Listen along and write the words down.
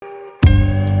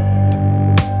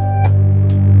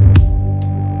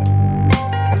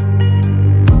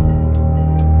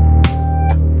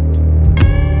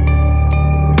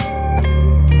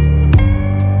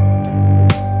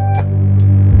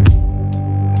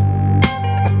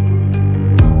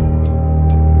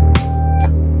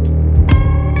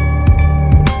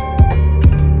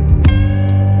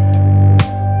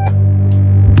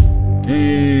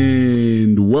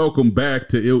welcome back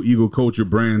to Ill Ego Culture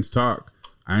Brands Talk.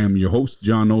 I am your host,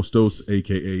 John Ostos,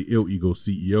 aka Ill Ego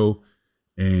CEO,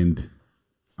 and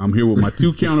I'm here with my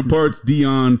two counterparts,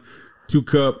 Dion, 2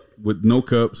 Cup with no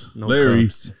cups, Larry,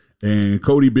 and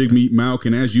Cody Big Meat Malk.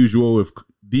 And as usual, if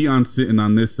Dion's sitting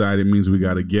on this side, it means we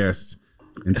got a guest.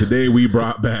 And today we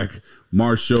brought back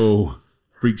Marshall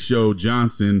Freakshow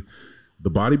Johnson, the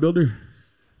bodybuilder.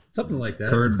 Something like that.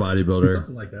 Current bodybuilder.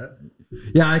 Something like that.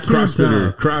 Yeah, I can't.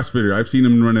 Crossfitter. I've seen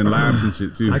him running laps and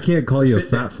shit too. I can't call you a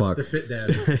fat fuck. The fit dad.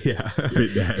 Yeah.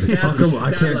 Fit dad. How come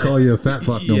I can't call you a fat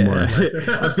fuck no more?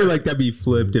 I feel like that'd be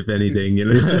flipped if anything. You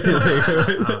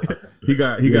know. He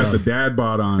got the dad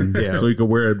bod on, so he could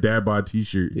wear a dad bod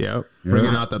t-shirt. Yep.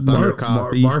 Bringing out the Thunder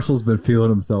coffee. Marshall's been feeling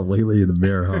himself lately in the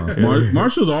mirror, huh?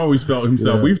 Marshall's always felt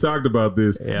himself. Yeah. We've talked about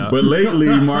this, but lately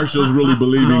Marshall's really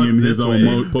believing in his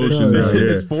own potion. In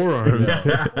his forearms.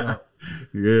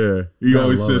 Yeah, he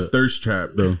always says thirst trap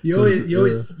though. You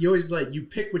always like, you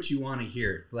pick what you want to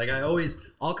hear. Like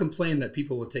I'll complain that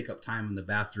people will take up time in the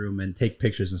bathroom and take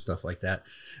pictures and stuff like that.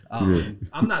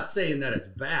 I'm not saying that it's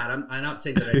bad. I'm not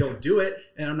saying that I don't do it,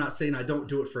 and I'm not saying I don't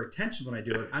do it for attention when I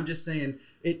do it. I'm just saying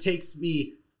it takes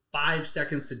me 5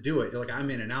 seconds to do it. You're like, I'm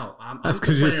in and out. That's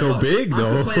because you're so big, though.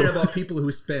 I'm complaining about people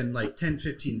who spend like 10,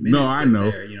 15 minutes. No, I know.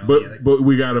 There, you know? But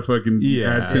we gotta fucking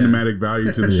add cinematic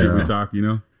value to the shit we talk. You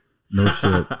know. No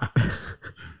shit.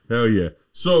 Hell yeah.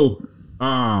 So,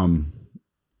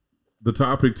 the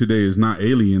topic today is not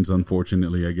aliens,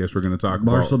 unfortunately. I guess we're going to talk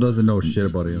about... Marshall doesn't know shit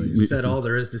about aliens. You said all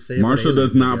there is to say Marshall about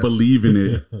aliens, does not believe in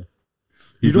it.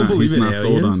 He's not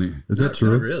sold on it. Is that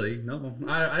true? Not really. No.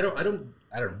 I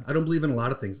don't believe in a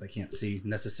lot of things I can't see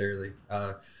necessarily.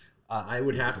 I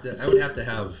would have to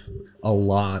have a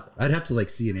lot. I'd have to like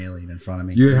see an alien in front of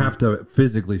me. You'd have to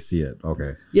physically see it.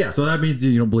 Okay. Yeah. So that means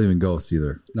you don't believe in ghosts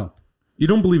either. No. You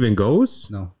don't believe in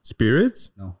ghosts? No. Spirits?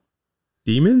 No.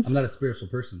 Demons? I'm not a spiritual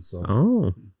person, so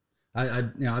I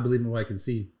believe in what I can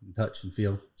see, and touch, and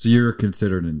feel. So you're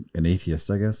considered an atheist,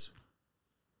 I guess,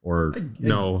 or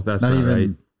no? That's not even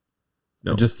right.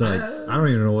 No. Just like I don't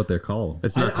even know what they're called.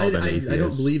 It's not called an atheist. I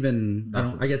don't believe in.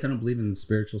 I guess I don't believe in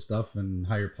spiritual stuff and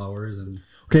higher powers and.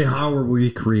 Okay, how were we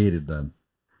created then?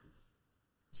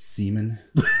 Semen.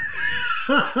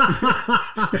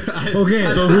 Okay,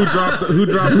 so who dropped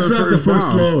the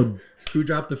first load? Who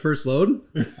dropped the first load?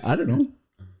 I don't know.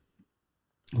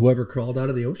 Whoever crawled out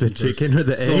of the ocean. The chicken or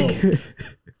the egg?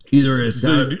 Either is.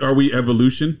 So are we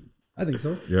evolution? I think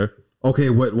so. Yeah. Okay,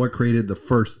 what created the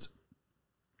first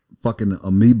fucking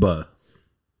amoeba?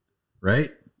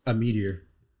 Right? A meteor.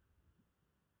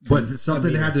 But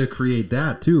something had to create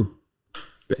that too.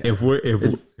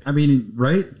 I mean,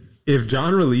 right? If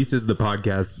John releases the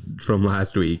podcast from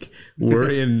last week,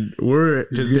 we're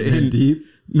just in deep.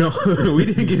 No, we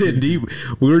didn't get in deep.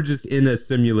 We were just in a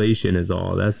simulation is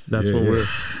all. That's what we're.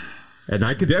 And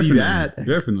I could see that.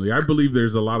 Definitely. I believe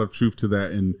there's a lot of truth to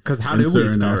that in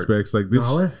certain aspects. Like this,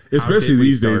 especially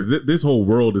these days, this whole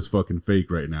world is fucking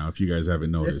fake right now, if you guys haven't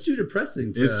noticed. It's too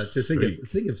depressing to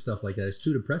think of stuff like that. It's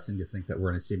too depressing to think that we're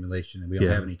in a simulation and we don't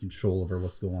have any control over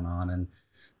what's going on, and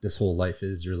this whole life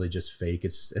is really just fake.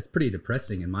 It's pretty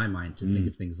depressing in my mind to think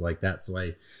of things like that. So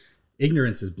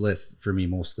ignorance is bliss for me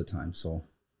most of the time. So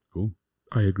cool.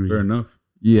 I agree. Fair enough.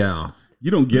 Yeah. You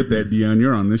don't get that, Dion.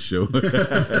 You're on this show.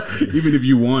 Even if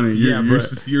you want it,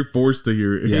 you're forced to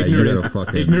hear it. Yeah,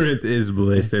 ignorance is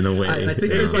bliss in a way. I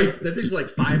think there's like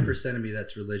 5% of me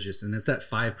that's religious, and it's that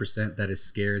 5% that is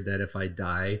scared that if I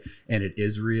die and it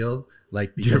is real,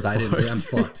 like because I'm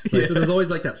fucked. So there's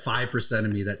always like that 5%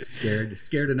 of me that's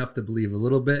scared enough to believe a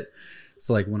little bit.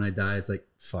 So like when I die, it's like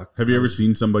fuck. Have you ever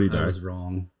seen somebody die? I was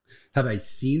wrong. Have I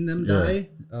seen them die?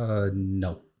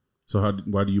 No. So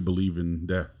why do you believe in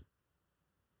death?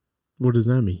 What does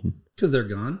that mean? Because they're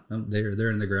gone.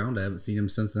 They're in the ground. I haven't seen them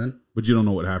since then. But you don't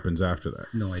know what happens after that.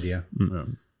 No idea. Yeah.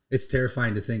 It's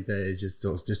terrifying to think that it just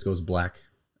goes black.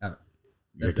 Can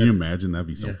you imagine? That'd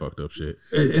be some fucked up shit.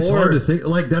 It's hard to think.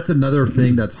 Like that's another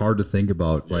thing that's hard to think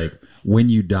about. Like when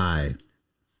you die,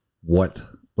 what?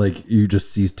 Like you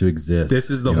just cease to exist.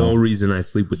 This is the whole reason I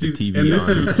sleep with the TV on.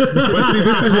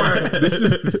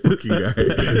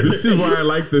 This is why I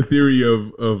like the theory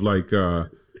of like.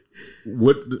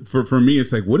 What for me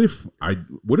it's like what if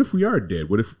we are dead?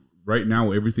 What if right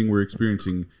now everything we're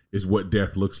experiencing is what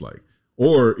death looks like?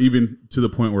 Or even to the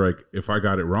point where like if I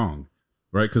got it wrong,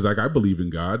 right? Because like I believe in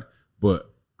God,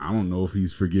 but I don't know if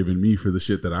he's forgiven me for the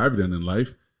shit that I've done in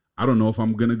life. I don't know if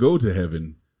I'm gonna go to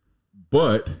heaven.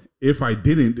 But if I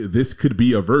didn't, this could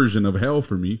be a version of hell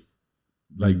for me.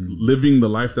 like living the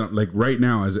life that like right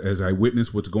now as I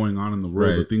witness what's going on in the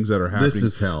world, the things that are happening. This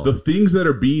is hell. The things that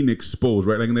are being exposed,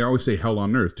 right? Like, and they always say hell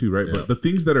on earth too, right? Yeah. But the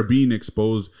things that are being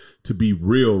exposed to be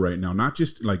real right now, not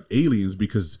just like aliens,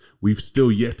 because we've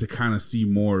still yet to kind of see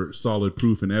more solid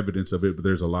proof and evidence of it. But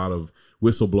there's a lot of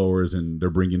whistleblowers and they're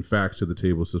bringing facts to the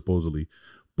table supposedly.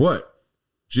 But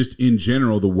just in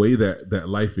general, the way that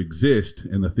life exists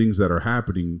and the things that are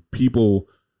happening, people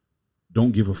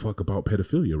don't give a fuck about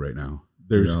pedophilia right now.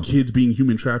 There's kids being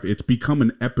human trafficked. It's become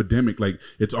an epidemic, like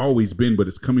it's always been, but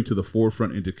it's coming to the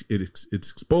forefront. It's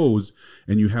exposed,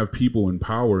 and you have people in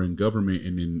power in government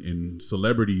and in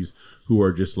celebrities who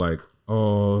are just like,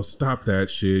 oh, stop that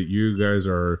shit. You guys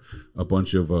are a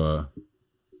bunch of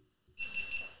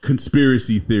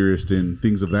conspiracy theorists and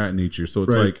things of that nature. So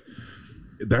it's like,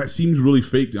 that seems really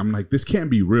fake. I'm like, this can't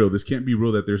be real. This can't be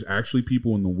real that there's actually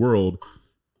people in the world,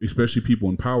 especially people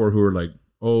in power, who are like,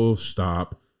 oh,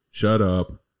 stop. Shut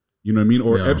up. You know what I mean?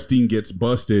 Or Epstein gets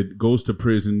busted, goes to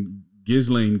prison.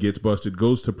 Ghislaine gets busted,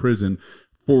 goes to prison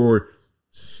for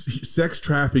sex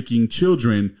trafficking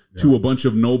children to a bunch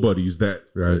of nobodies that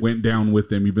went down with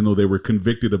them, even though they were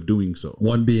convicted of doing so.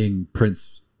 One being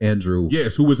Prince Andrew.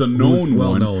 Yes, who was a known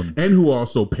well one known. and who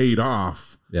also paid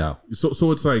off. Yeah.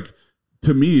 So it's like,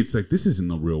 to me, it's like, this isn't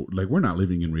the real, like, we're not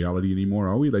living in reality anymore,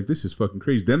 are we? Like, this is fucking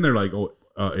crazy. Then they're like, oh,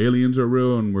 aliens are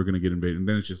real and we're going to get invaded. And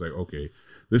then it's just like, okay,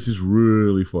 this is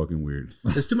really fucking weird.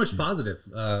 There's too much positive.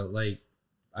 Like,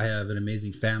 I have an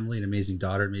amazing family, an amazing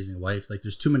daughter, amazing wife. Like,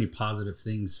 there's too many positive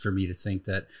things for me to think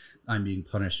that I'm being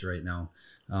punished right now.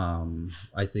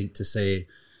 I think to say,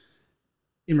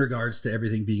 in regards to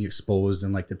everything being exposed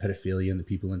and like the pedophilia and the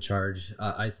people in charge,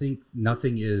 I think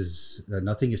nothing is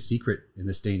secret in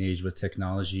this day and age with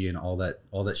technology and all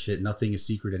that shit. Nothing is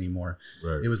secret anymore.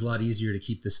 Right. It was a lot easier to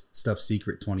keep this stuff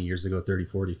secret 20 years ago, 30,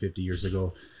 40, 50 years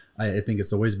ago. I think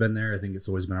it's always been there. I think it's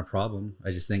always been a problem. I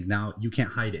just think now you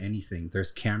can't hide anything.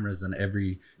 There's cameras on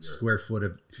every square foot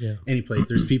of any place.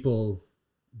 There's people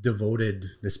devoted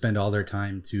to spend all their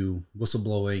time to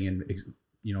whistleblowing and,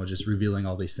 you know, just revealing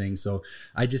all these things. So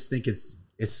I just think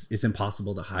it's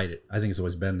impossible to hide it. I think it's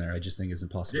always been there. I just think it's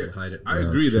impossible to hide it. I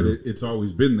agree that it's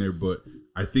always been there, but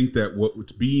I think that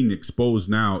what's being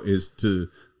exposed now is to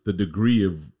the degree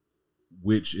of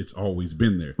which it's always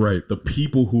been there. Right. The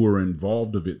people who are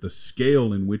involved of it, the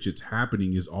scale in which it's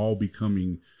happening is all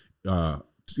becoming,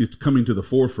 it's coming to the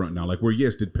forefront now. Like, where,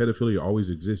 yes, did pedophilia always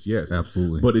exist? Yes.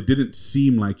 Absolutely. But it didn't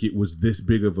seem like it was this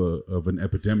big of an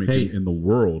epidemic in the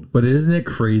world. But isn't it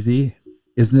crazy?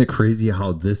 Isn't it crazy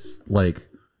how this, like,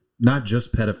 not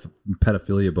just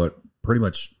pedophilia, but pretty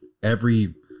much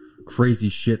every crazy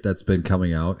shit that's been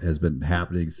coming out has been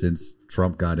happening since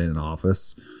Trump got in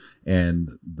office? And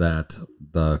that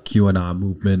the QAnon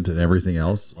movement and everything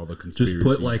else, all the just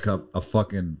put like a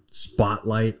fucking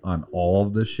spotlight on all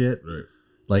of this shit, right?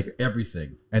 Like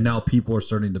everything. And now people are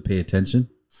starting to pay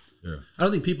attention. Yeah, I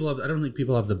don't think people have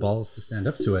the balls to stand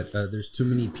up to it. There's too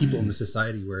many people in the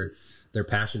society where their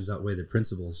passions outweigh their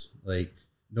principles. Like,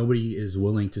 nobody is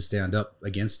willing to stand up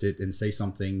against it and say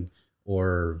something,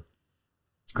 or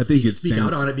I think it speak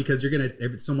out on it, because you're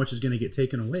gonna so much is gonna get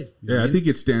taken away. I think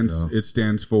it stands. It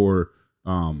stands for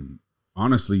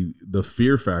honestly the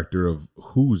fear factor of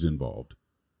who's involved,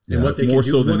 and what they more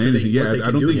can so do, than anything.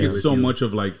 I don't think it's so much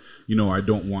of like, you know, I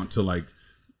don't want to like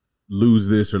lose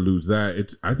this or lose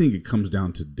that. I think it comes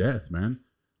down to death, man.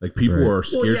 Like, people are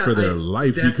scared for their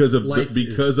life because of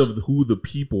who the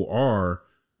people are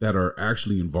that are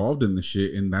actually involved in the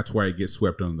shit, and that's why it gets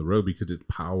swept under the rug, because it's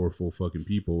powerful fucking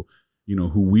people, you know,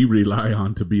 who we rely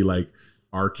on to be like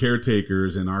our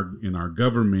caretakers and our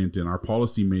government and our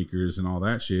policymakers and all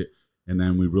that shit. And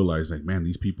then we realize, like, man,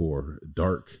 these people are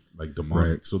dark, like demonic.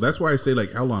 Right. So that's why I say,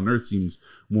 like, hell on earth seems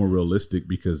more realistic,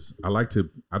 because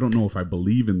I don't know if I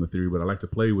believe in the theory, but I like to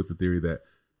play with the theory that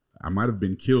I might have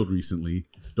been killed recently,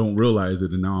 don't realize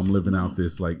it, and now I'm living out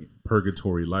this like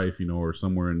purgatory life, you know, or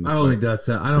somewhere in this, I don't think that's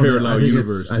it. Parallel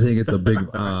universe. I think it's a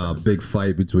big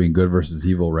fight between good versus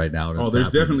evil right now.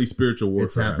 There's definitely spiritual warfare.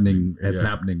 It's happening. It's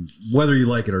happening, whether you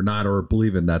like it or not, or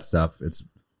believe in that stuff. It's,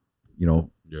 you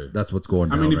know, that's what's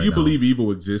going on. I mean, if you believe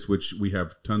evil exists, which we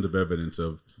have tons of evidence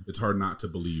of, it's hard not to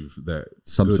believe that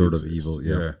some sort of evil.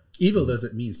 Yeah. Evil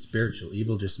doesn't mean spiritual.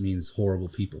 Evil just means horrible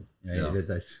people. It is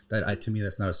to me,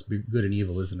 that's not good and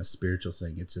evil isn't a spiritual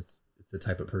thing. It's the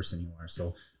type of person you are.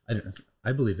 So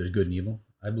I believe there's good and evil.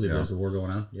 I believe there's a war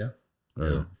going on. Yeah.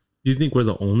 Do you think we're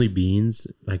the only beings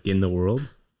like in the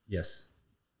world? Yes.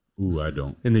 Ooh, I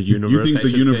don't. In the universe, you think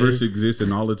the universe exists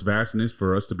in all its vastness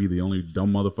for us to be the only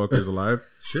dumb motherfuckers alive?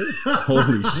 Sure.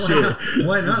 Holy shit!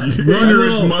 Why not?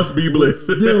 Ignorance must be bliss.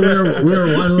 Dude,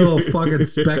 we're one little fucking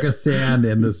speck of sand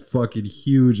in this fucking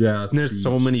huge ass. And there's beach.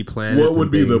 so many planets. What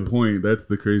would be the point? That's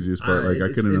the craziest part. Like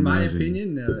I couldn't imagine. In my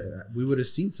opinion, we would have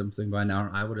seen something by now.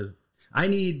 I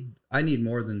need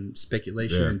more than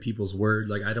speculation and people's word.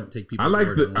 Like I don't take people's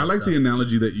word. I like the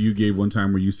analogy that you gave one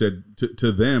time where you said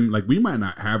to them, like we might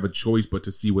not have a choice but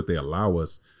to see what they allow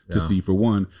us to see for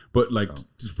one, but like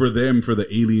for them, for the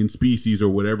alien species or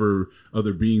whatever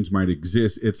other beings might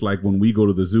exist, it's like when we go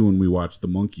to the zoo and we watch the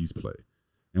monkeys play.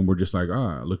 And we're just like,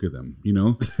 look at them, you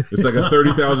know? It's like a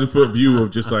 30,000 foot view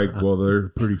of just like, well, they're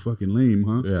pretty fucking lame,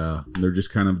 huh? Yeah. And they're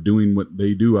just kind of doing what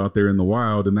they do out there in the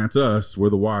wild. And that's us. We're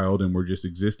the wild and we're just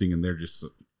existing and they're just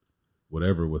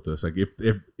whatever with us. Like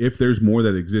if there's more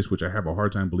that exists, which I have a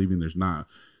hard time believing there's not,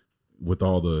 with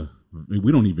all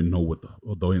we don't even know what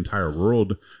the entire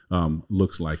world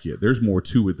looks like yet. There's more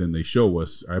to it than they show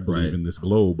us, I believe, in this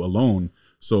globe alone.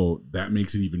 So that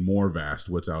makes it even more vast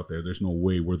what's out there. There's no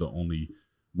way we're the only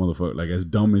motherfucker, like as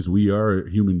dumb as we are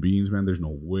human beings, man, there's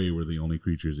no way we're the only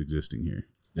creatures existing here.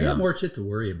 I got more shit to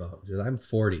worry about, dude. I'm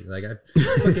 40. Like I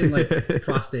fucking like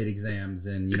prostate exams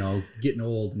and getting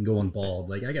old and going bald.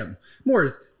 Like I got more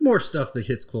stuff that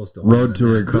hits close to home. Road to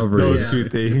recovery. Those two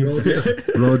things.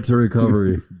 Road to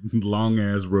recovery. Long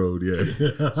ass road, yeah.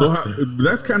 So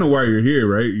that's kind of why you're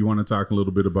here, right? You want to talk a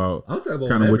little bit about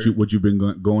kind of what you've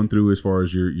been going through as far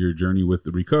as your journey with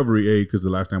the recovery, because the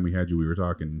last time we had you, we were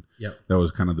talking. Yep. That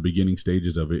was kind of the beginning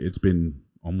stages of it. It's been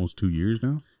almost 2 years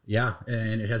now. Yeah,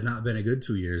 and it has not been a good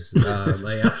 2 years.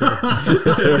 Like after,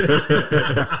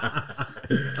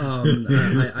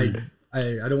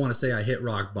 I don't want to say I hit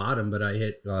rock bottom, but I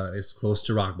hit as close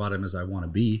to rock bottom as I want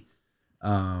to be.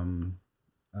 When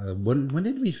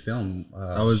did we film?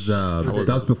 That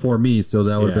was before me, so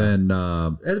that would have been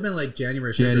it had been like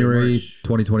January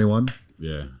 2021.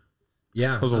 Yeah,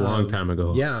 that was a long time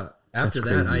ago. Yeah, after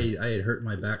that, I had hurt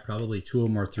my back probably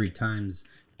 2 or 3 times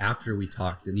after we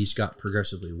talked, and each got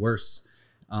progressively worse.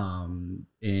 And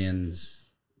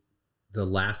the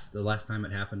last time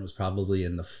it happened was probably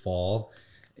in the fall,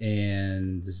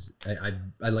 and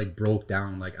I like broke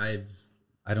down. Like I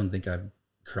don't think I've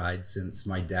cried since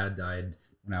my dad died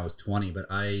when I was 20, but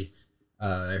I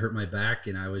hurt my back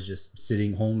and I was just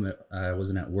sitting home. I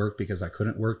wasn't at work because I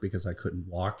couldn't work because I couldn't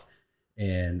walk.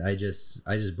 And I just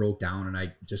broke down and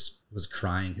I just was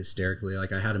crying hysterically.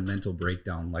 Like I had a mental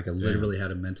breakdown. Like I literally had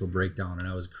a mental breakdown and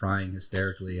I was crying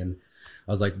hysterically. And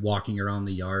I was like walking around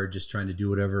the yard, just trying to do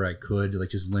whatever I could, like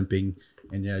just limping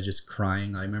and just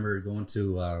crying. I remember going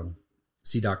to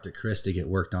see Dr. Chris to get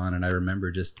worked on. And I remember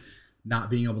just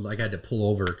not being able to, like I had to pull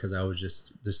over because I was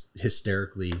just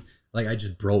hysterically, like I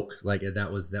just broke. Like that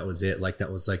was it. Like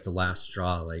that was like the last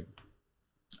straw. Like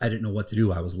I didn't know what to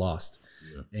do. I was lost.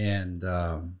 And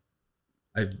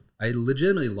I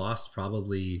legitimately lost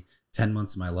probably 10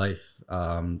 months of my life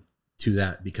to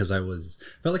that because I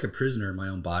felt like a prisoner in my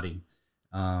own body.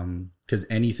 Because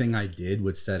anything I did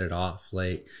would set it off.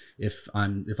 Like if I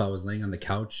was laying on the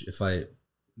couch, if I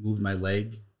moved my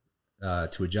leg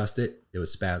to adjust it, it would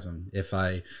spasm. If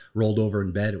I rolled over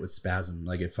in bed, it would spasm.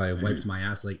 Like if I wiped my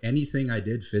ass, like anything I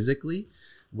did physically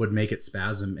would make it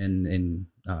spasm and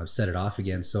set it off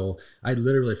again. So I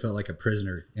literally felt like a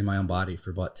prisoner in my own body for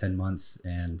about 10 months.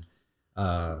 And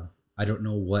I don't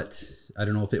know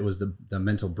if it was the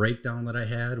mental breakdown that I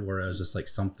had where I was just like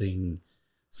something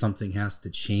has to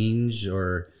change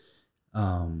or,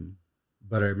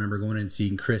 but I remember going in and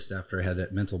seeing Chris after I had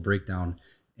that mental breakdown,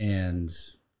 and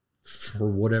for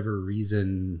whatever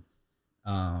reason,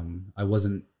 I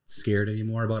wasn't scared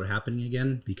anymore about it happening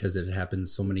again because it had happened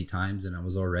so many times and I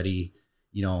was already,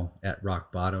 at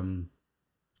rock bottom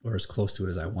or as close to it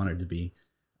as I wanted to be,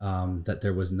 that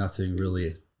there was nothing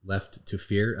really left to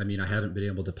fear. I mean, I hadn't been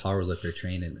able to power lift or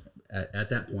train at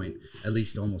that point, at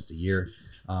least almost a year.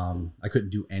 I couldn't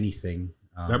do anything.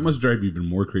 That must drive you even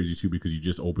more crazy too, because you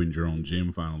just opened your own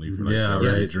gym finally for like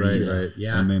right.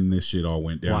 Yeah. And then this shit all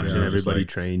went down. Watching everybody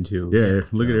train too. Yeah,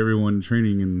 look at everyone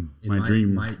training in my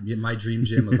dream. My dream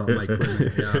gym with all my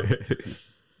equipment. Yeah.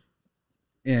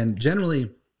 And generally,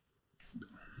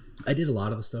 I did a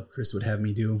lot of the stuff Chris would have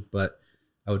me do, but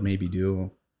I would maybe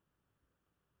do,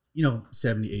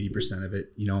 70, 80% of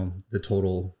it, the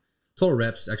total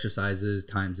reps, exercises,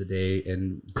 times a day.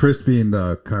 And Chris being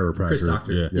the chiropractor. Chris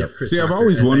doctor. Yeah. Chris See, doctor, I've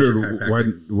always wondered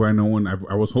why no one,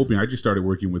 I was hoping, I just started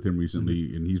working with him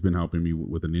recently and he's been helping me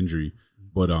with an injury.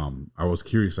 But I was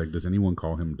curious, like, does anyone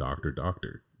call him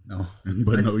doctor? No.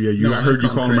 But I heard you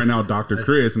call him right now Dr.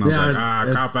 Chris, and I was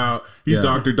like, cop out. He's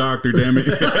Doctor, damn it.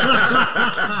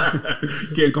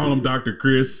 Can't call him Dr.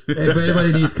 Chris. If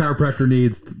anybody needs chiropractor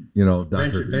needs,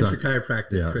 Venture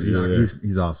chiropractic, Chris.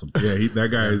 He's awesome. Yeah, that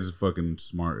guy is fucking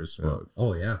smart as fuck.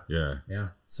 Oh yeah. Yeah.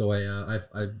 So I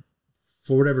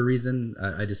for whatever reason,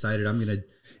 I decided I'm gonna,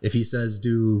 if he says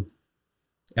do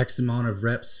X amount of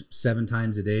reps 7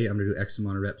 times a day, I'm going to do X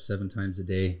amount of reps 7 times a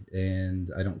day.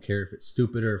 And I don't care if it's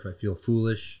stupid or if I feel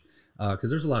foolish, because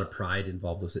there's a lot of pride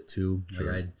involved with it too.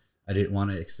 Sure. Like I didn't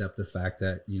want to accept the fact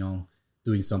that,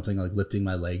 doing something like lifting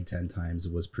my leg 10 times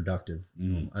was productive.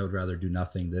 I would rather do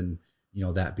nothing than,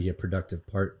 that be a productive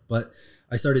part. But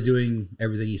I started doing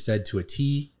everything he said to a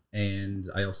T. And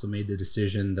I also made the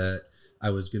decision that I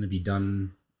was going to be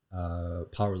done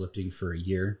powerlifting for a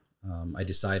year. I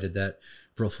decided that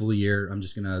for a full year, I'm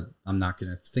not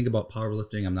going to think about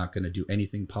powerlifting. I'm not going to do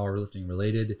anything powerlifting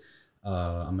related.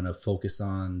 I'm going to focus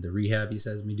on the rehab he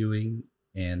says me doing.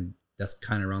 And that's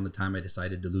kind of around the time I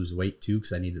decided to lose weight too,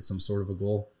 because I needed some sort of a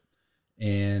goal.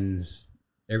 And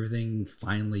everything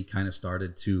finally kind of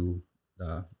started to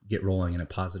get rolling in a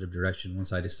positive direction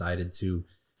once I decided to,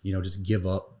 just give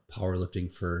up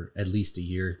powerlifting for at least a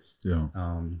year. Yeah.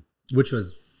 Which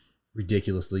was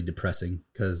ridiculously depressing,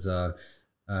 because I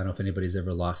don't know if anybody's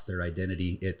ever lost their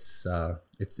identity. It's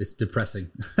depressing.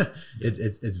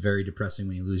 It's very depressing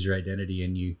when you lose your identity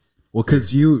and you. Well,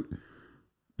 because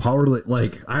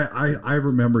I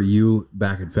remember you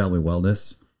back in Family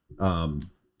Wellness,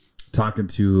 talking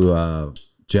to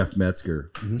Jeff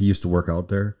Metzger. Mm-hmm. He used to work out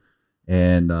there,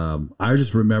 and I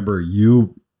just remember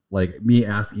you. Like me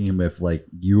asking him if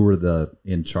you were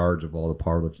in charge of all the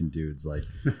powerlifting dudes. Like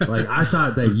I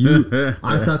thought that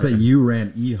you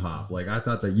ran EHOP. Like I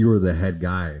thought that you were the head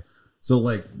guy. So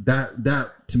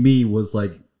that to me was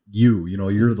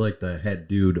you're like the head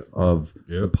dude of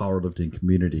the powerlifting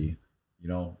community.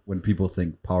 When people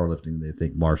think powerlifting, they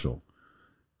think Marshall,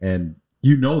 and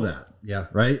that. Yeah.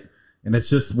 Right. And it's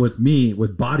just with me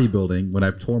with bodybuilding. When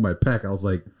I tore my pec, I was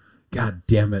like, God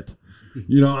damn it.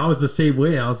 I was the same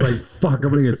way. I was like, fuck,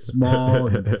 I'm going to get small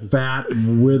and fat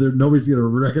and withered. Nobody's going to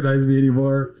recognize me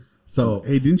anymore. So,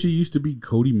 hey, didn't you used to be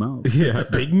Cody Mouse? Yeah,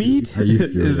 Big Meat? I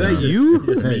used to. Is that you?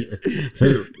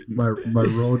 Hey, my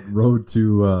road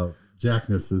to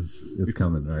Jackness is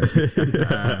coming,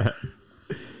 right?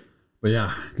 But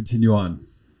yeah, continue on.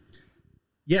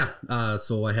 Yeah,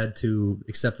 so I had to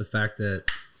accept the fact that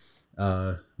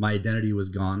my identity was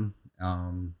gone.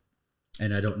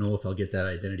 And I don't know if I'll get that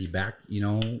identity back.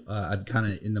 I'm kind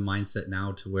of in the mindset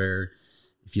now to where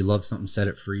if you love something, set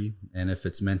it free. And if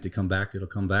it's meant to come back, it'll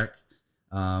come back.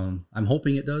 I'm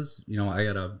hoping it does.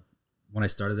 When I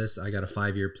started this, I got a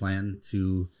 5-year plan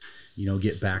to,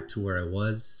 get back to where I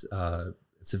was.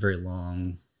 It's a very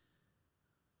long,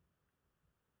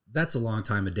 that's a long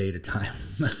time, a day at a time,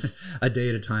 a day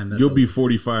at a time. You'll be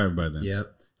 45 by then.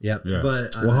 Yep. Yeah.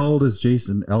 But how old is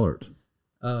Jason Ellert?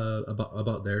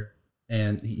 About there.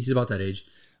 And he's about that age.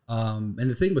 And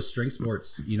the thing with strength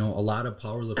sports, a lot of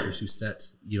powerlifters who set,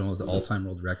 the all-time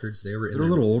world records, they're a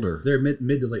little older. They're mid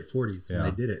to late 40s when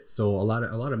they did it. So a lot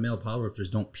of male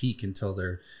powerlifters don't peak until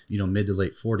they're, mid to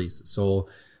late 40s. So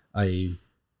I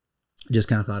just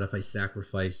kind of thought if I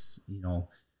sacrifice,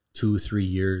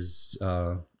 2-3 years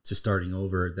to starting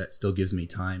over, that still gives me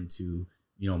time to,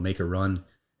 make a run.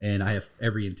 And I have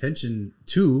every intention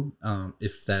to,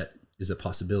 if that is a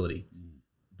possibility.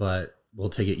 But we'll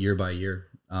take it year by year.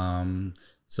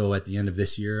 So at the end of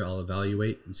this year, I'll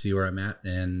evaluate and see where I'm at.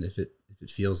 And if it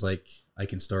feels like I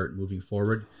can start moving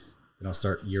forward, then I'll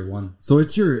start year 1. So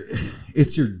it's your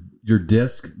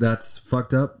disc that's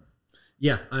fucked up?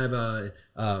 Yeah, I have a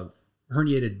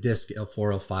herniated disc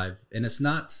L4, L5. And it's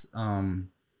not,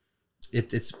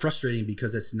 it's frustrating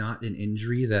because it's not an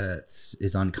injury that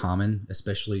is uncommon,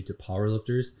 especially to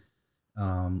powerlifters.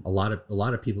 A lot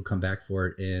of people come back for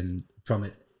it, and from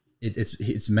it,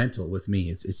 it's mental with me.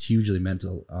 It's hugely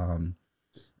mental.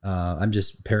 I'm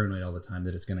just paranoid all the time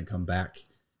that it's going to come back.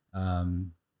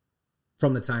 From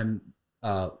the time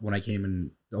when I came in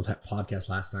that podcast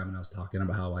last time and I was talking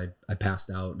about how I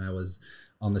passed out and I was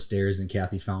on the stairs and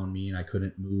Kathy found me and I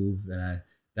couldn't move, and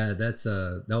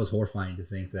that was horrifying to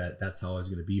think that that's how I was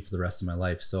going to be for the rest of my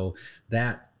life. So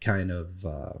that kind of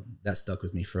that stuck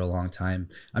with me for a long time.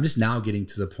 I'm just now getting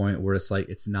to the point where it's like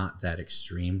it's not that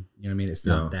extreme. You know what I mean? It's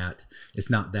not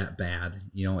that bad.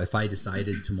 If I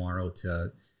decided tomorrow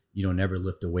to never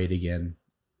lift a weight again,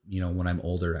 when I'm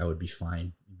older, I would be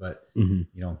fine. But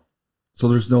so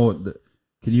there's no.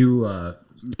 Can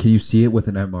you see it with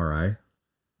an MRI?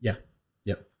 Yeah.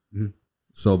 Yep. Mm-hmm.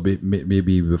 So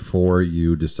maybe before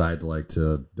you decide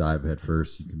to dive head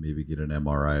first, you can maybe get an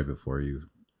MRI before you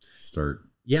start.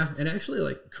 Yeah, and actually,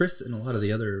 like Chris and a lot of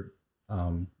the other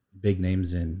big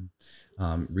names in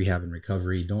rehab and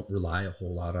recovery don't rely a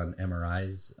whole lot on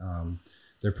MRIs.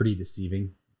 They're pretty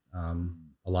deceiving.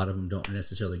 A lot of them don't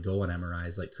necessarily go on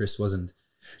MRIs. Like Chris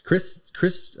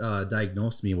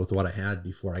diagnosed me with what I had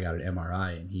before I got an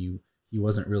MRI, and he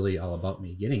wasn't really all about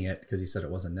me getting it because he said it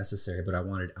wasn't necessary, but I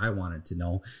wanted to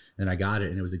know, and I got it,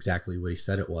 and it was exactly what he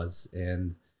said it was.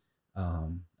 And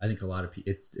I think a lot of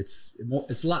people, it's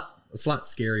a lot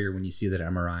scarier when you see that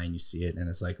MRI and you see it, and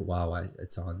it's like, wow,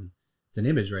 it's an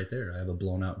image right there. I have a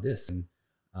blown out disc, and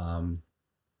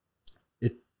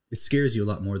it scares you a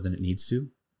lot more than it needs to.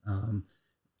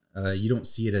 You don't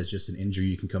see it as just an injury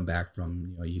you can come back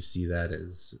from. You see that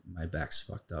as my back's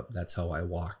fucked up. That's how I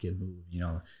walk and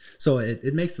move, So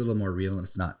it makes it a little more real, and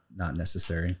it's not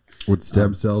necessary. Would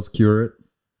stem cells cure it?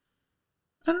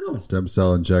 I don't know. Stem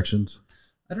cell injections?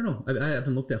 I don't know. I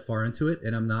haven't looked that far into it,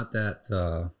 and I'm not that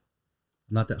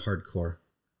hardcore.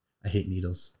 I hate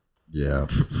needles. Yeah.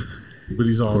 But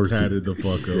he's all tatted the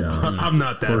fuck up. Yeah. I'm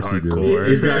not that hardcore.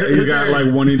 He's got like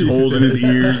 1-inch holes in his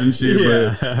ears and shit.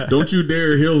 Yeah. But don't you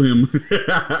dare heal him.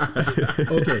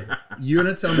 Okay, you're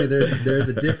gonna tell me there's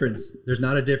a difference. There's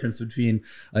not a difference between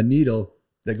a needle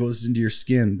that goes into your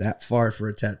skin that far for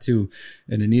a tattoo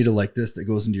and a needle like this that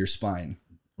goes into your spine.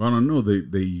 Well, I don't know.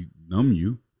 They numb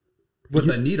you with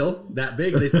a needle that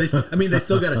big. They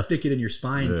still got to stick it in your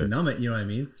spine to numb it. You know what I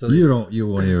mean? So you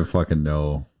won't even fucking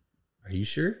know. Are you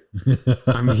sure?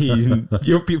 I mean,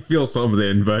 you'll feel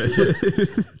something, but I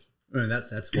mean,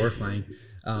 that's horrifying.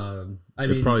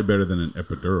 It's probably better than an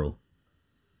epidural.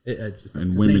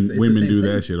 And women do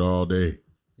that shit all day.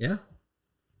 Yeah,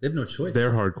 they have no choice.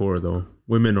 They're hardcore though.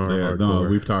 Women are hardcore. No,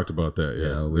 we've talked about that.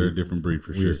 Yeah, they're a different breed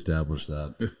for sure. We established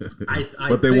that.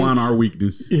 But they want our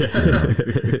weakness. Yeah.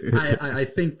 I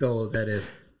think though that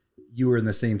if you were in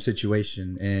the same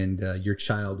situation and your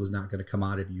child was not going to come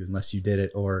out of you unless you did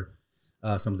it, or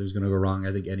something was going to go wrong,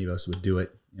 I think any of us would do it.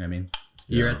 You know what I mean?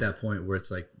 Yeah. You're at that point where it's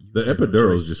like the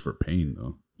epidural is just for pain,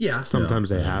 though. Yeah, sometimes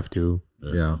they have to.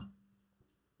 Yeah.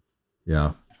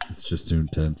 It's just too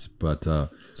intense. But so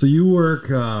you work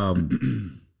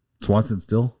Swanson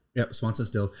still? Yep, Swanson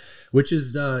still, which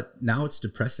is now it's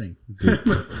depressing.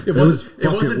 It wasn't.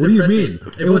 What do you mean?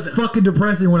 It was fucking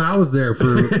depressing when I was there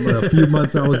for a few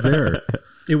months. I was there.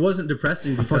 It wasn't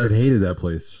depressing because I fucking hated that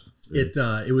place.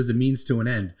 It was a means to an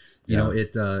end.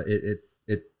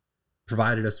 It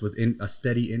provided us with a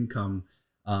steady income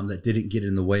that didn't get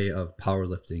in the way of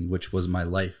powerlifting, which was my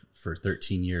life for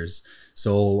 13 years.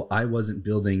 So I wasn't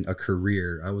building a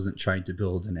career. I wasn't trying to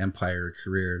build an empire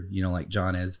career, like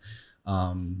John is.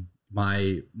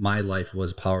 My life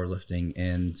was powerlifting,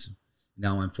 and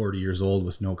now I'm 40 years old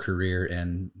with no career,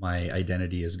 and my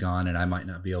identity is gone, and I might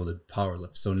not be able to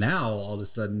powerlift. So now all of a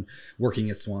sudden working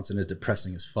at Swanson is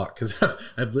depressing as fuck, because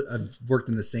I've worked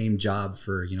in the same job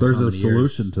for, there's a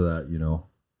solution to that,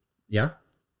 Yeah.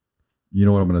 You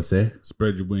know what I'm going to say?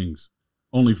 Spread your wings.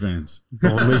 OnlyFans.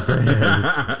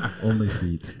 Only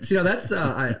feet. See, now that's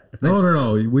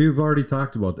no. We've already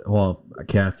talked about that. Well,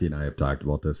 Kathy and I have talked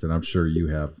about this, and I'm sure you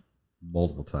have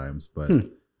multiple times. But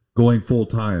going full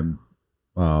time,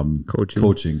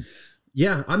 coaching.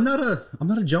 Yeah, I'm not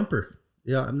a jumper.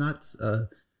 Yeah, I'm not.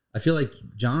 I feel like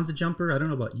John's a jumper. I don't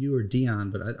know about you or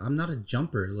Dion, but I'm not a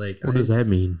jumper. Like, what does that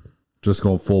mean? Just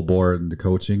going full bore into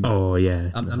coaching. Oh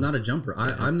yeah, I'm not a jumper.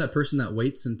 I'm that person that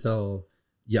waits until.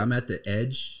 Yeah, I'm at the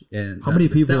edge, and how many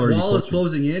people that are wall is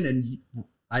closing in, and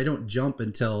I don't jump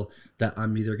until that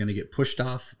I'm either going to get pushed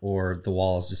off or the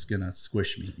wall is just going to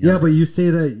squish me. Yeah, but you say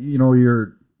that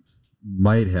you're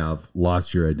might have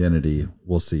lost your identity.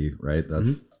 We'll see, right?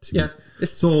 That's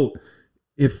so.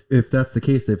 If that's the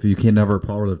case, if you can never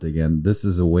powerlift again, this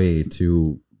is a way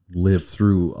to live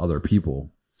through other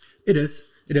people. It is,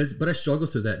 but I struggle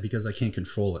through that because I can't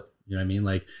control it. You know what I mean?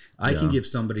 Like I can give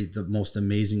somebody the most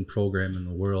amazing program in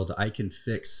the world. I can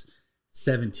fix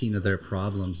 17 of their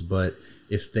problems, but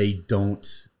if they don't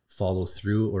follow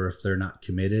through or if they're not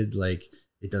committed, like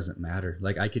it doesn't matter.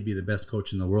 Like I could be the best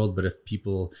coach in the world, but if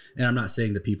people, and I'm not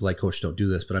saying that people I coach don't do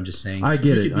this, but I'm just saying I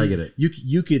get it.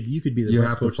 You could be the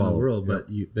best coach in the world, but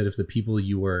if the people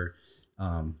you were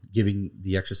giving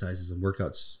the exercises and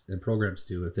workouts and programs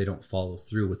to, if they don't follow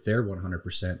through with their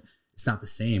 100%, it's not the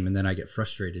same. And then I get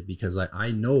frustrated because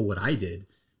I know what I did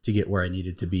to get where I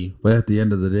needed to be. But at the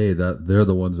end of the day, that they're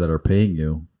the ones that are paying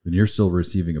you, and you're still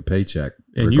receiving a paycheck,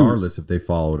 and regardless if they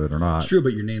followed it or not. True,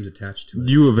 but your name's attached to it.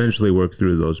 You eventually work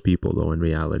through those people, though. In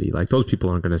reality, like those people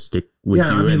aren't going to stick with you.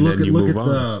 I mean, and then you move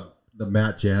on. the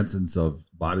Matt Jansen's of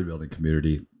bodybuilding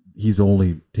community, he's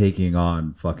only taking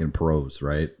on fucking pros,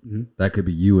 right? Mm-hmm. That could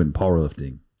be you in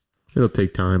powerlifting. It'll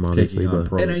take time, honestly.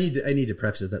 But and I need to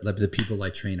preface it that like, the people I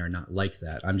train are not like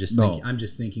that. I'm just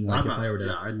thinking like if I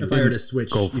were to switch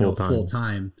full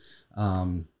time,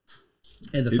 and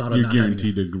the thought of you're not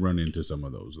guaranteed to run into some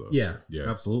of those though. Yeah,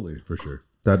 absolutely, for sure.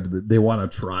 That they want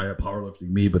to try a powerlifting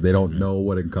meet, but they don't know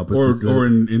what encompasses or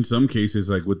in some cases,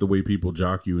 like with the way people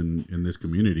jock you in this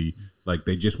community, like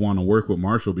they just want to work with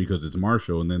Marshall because it's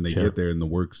Marshall, and then they get there and the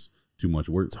work's too much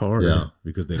work. It's hard,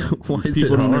 because they don't.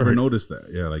 People don't ever notice that.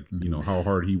 Yeah, like how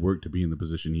hard he worked to be in the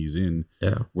position he's in.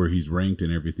 Yeah, where he's ranked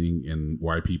and everything, and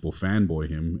why people fanboy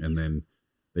him, and then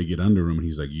they get under him, and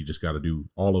he's like, "You just got to do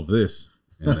all of this."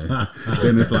 And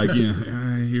then it's like,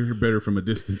 you're better from a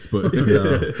distance, but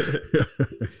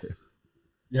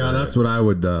that's what I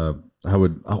would.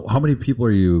 How many people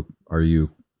are you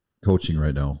coaching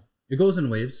right now? It goes in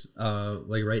waves.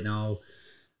 Like right now,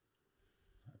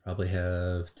 I probably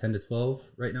have 10 to 12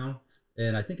 right now,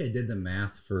 and I think I did the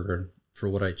math for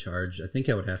what I charge. I think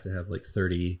I would have to have like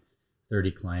 30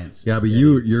 clients. Yeah, but steady.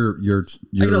 you're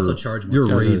I could also charge more.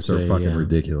 Your rates are fucking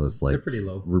ridiculous. Like they're pretty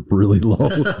low. Really low.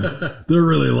 They're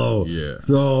really low. Yeah.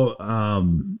 So,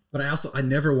 but I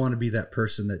never want to be that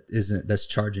person that's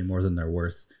charging more than they're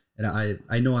worth. And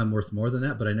I know I'm worth more than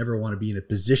that, but I never want to be in a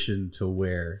position to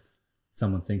where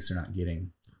someone thinks they're not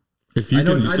getting. If you you'd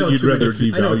rather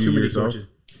devalue yourself.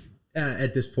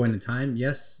 At this point in time,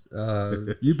 yes.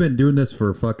 You've been doing this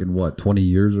for fucking what, 20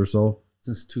 years or so?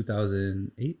 Since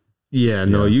 2008. Yeah,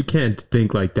 no, you can't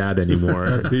think like that anymore.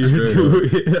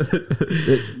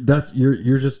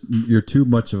 You're too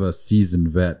much of a seasoned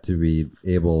vet to be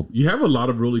able. You have a lot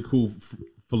of really cool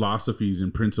philosophies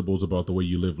and principles about the way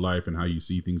you live life and how you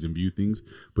see things and view things,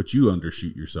 but you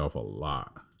undershoot yourself a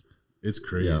lot. It's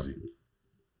crazy. Yeah.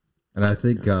 And I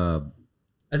think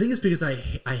it's because I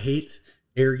hate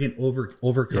arrogant,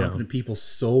 overconfident people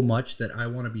so much that I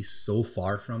want to be so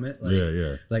far from it.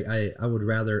 Like, I would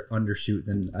rather undershoot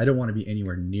than I don't want to be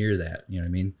anywhere near that. You know what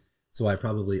I mean? So I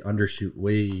probably undershoot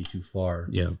way too far.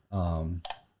 Yeah.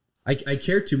 I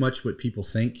care too much what people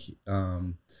think.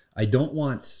 I don't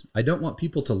want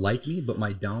people to like me, but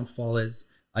my downfall is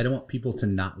I don't want people to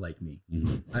not like me.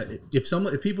 Mm-hmm.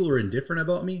 If people are indifferent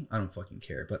about me, I don't fucking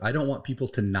care. But I don't want people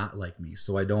to not like me,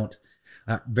 so I don't.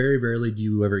 Very rarely do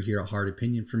you ever hear a hard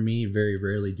opinion from me. Very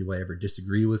rarely do I ever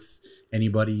disagree with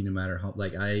anybody, no matter how.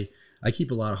 Like I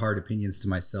keep a lot of hard opinions to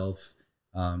myself,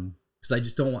 because I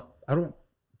just don't want.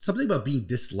 Something about being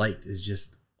disliked is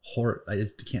just horrible. I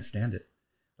just can't stand it.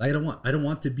 I don't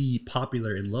want to be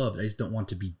popular and loved. I just don't want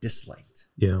to be disliked.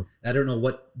 Yeah. I don't know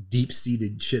what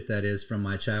deep-seated shit that is from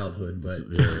my childhood, but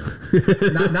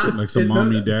not like some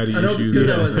mommy daddy I know issues.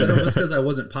 I don't know if it's because I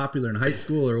wasn't popular in high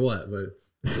school or what, but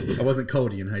I wasn't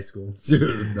Cody in high school.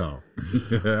 Dude, no.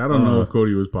 I don't know if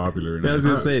Cody was popular. I was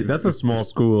gonna say that's a small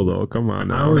school though. Come on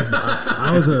now.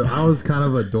 I was kind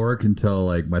of a dork until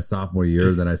like my sophomore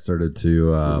year. Then I started to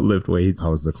lift weights. I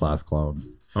was the class clown.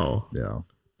 Oh yeah.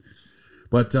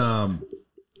 But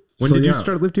when did you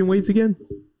start lifting weights again?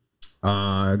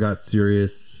 I got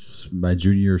serious my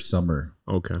junior summer.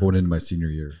 Okay. Going into my senior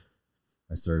year.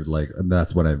 I started and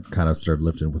that's when I kind of started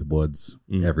lifting with Woods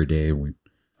every day. And we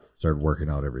started working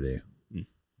out every day.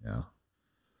 Yeah.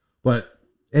 But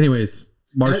anyways,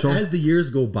 Marshall. As the years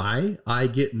go by, I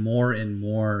get more and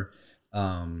more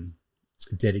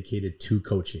dedicated to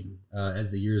coaching. As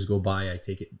the years go by, I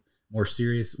take it more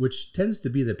serious, which tends to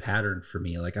be the pattern for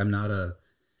me. Like I'm not a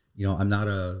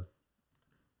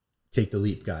take the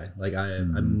leap guy. Like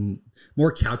I'm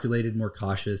more calculated, more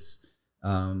cautious.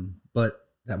 But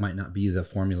that might not be the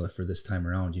formula for this time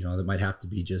around. That might have to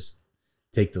be just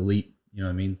take the leap. You know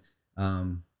what I mean?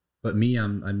 But me,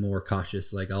 I'm more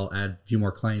cautious. Like I'll add a few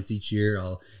more clients each year.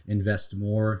 I'll invest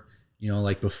more.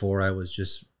 Like before I was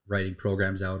just writing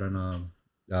programs out on a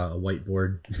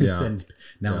whiteboard. Yeah. And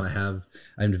now I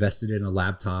invested in a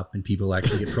laptop and people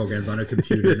actually get programs on a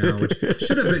computer now, which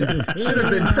should have been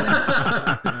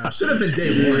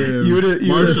day one.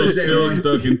 Marshall's still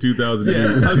stuck in 2008.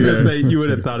 Yeah, I was gonna say you would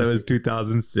have thought it was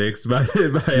 2006 by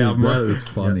that is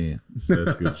funny. Yeah.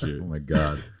 That's good shit. Oh my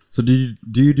god. So do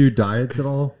you do diets at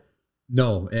all?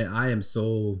 No, and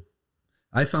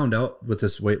I found out with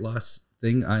this weight loss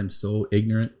thing, I'm so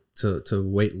ignorant to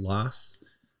weight loss.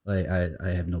 Like I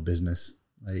have no business.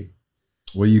 Like,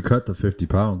 well, you cut the 50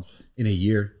 pounds in a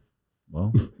year.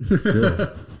 Well,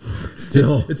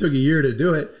 still, it took a year to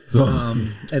do it. So,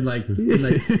 and like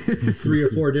three or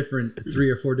four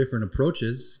different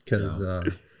approaches. Because,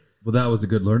 well, that was a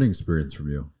good learning experience from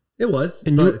you. It was,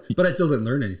 but I still didn't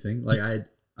learn anything. Like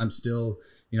I'm still,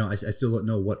 I still don't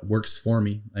know what works for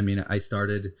me. I mean, I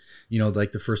started,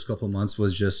 like the first couple of months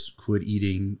was just quit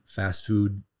eating fast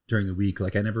food during the week.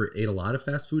 Like I never ate a lot of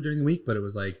fast food during the week, but it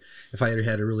was like if I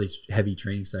had a really heavy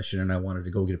training session and I wanted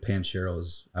to go get a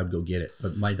Pancheros, I'd go get it.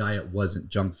 But my diet wasn't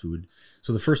junk food.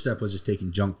 So the first step was just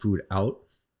taking junk food out.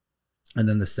 And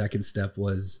then the second step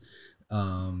was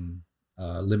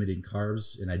limiting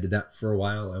carbs. And I did that for a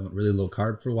while. I went really low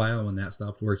carb for a while. When that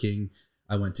stopped working,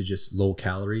 I went to just low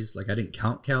calories. Like I didn't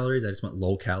count calories. I just went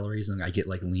low calories, and I get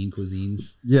like lean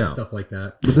cuisines, and stuff like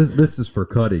that. But this is for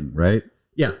cutting, right?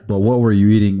 Yeah. But what were you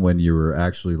eating when you were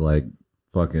actually like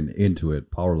fucking into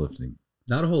it, powerlifting?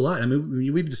 Not a whole lot. I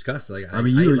mean, we've discussed like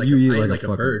you eat like a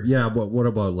fucking bird. Yeah, but what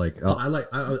about like?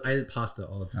 I eat pasta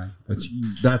all the time.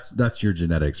 That's your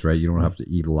genetics, right? You don't have to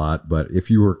eat a lot. But if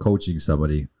you were coaching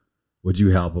somebody, would you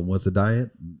help them with the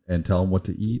diet and tell them what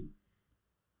to eat?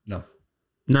 No,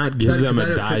 not give them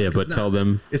a diet, but tell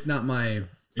them it's not my.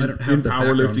 I don't have the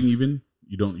powerlifting. Even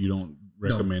you don't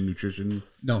recommend nutrition.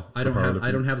 No, I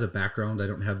don't have the background. I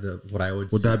don't have what I would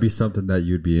that be something that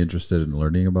you'd be interested in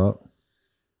learning about?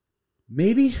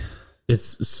 Maybe.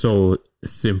 It's so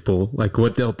simple. Like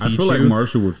what they'll teach you. I feel like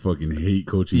Marshall would fucking hate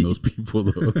coaching those people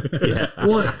though. Yeah.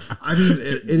 Well, I mean,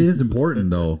 it is important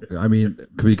though. I mean,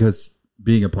 because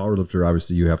being a powerlifter,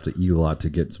 obviously you have to eat a lot to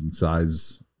get some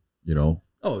size,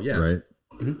 Oh yeah. Right.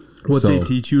 Mm-hmm. What they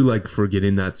teach you, like for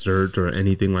getting that cert or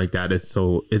anything like that, it's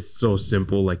so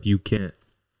simple. Like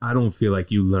I don't feel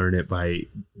like you learn it by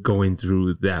going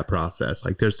through that process.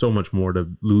 Like there's so much more to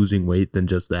losing weight than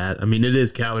just that. I mean, it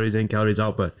is calories in, calories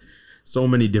out, but so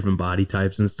many different body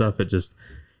types and stuff.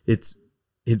 It's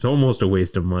almost a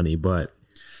waste of money, but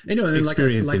and like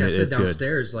I said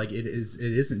downstairs, like it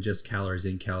isn't just calories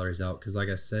in, calories out. Because like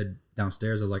I said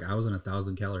downstairs, I was in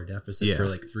 1,000 calorie deficit for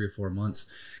like 3 or 4 months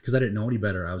because I didn't know any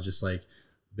better. I was just like,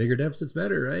 bigger deficit's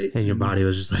better, right? And your body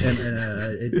was just like, and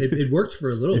it worked for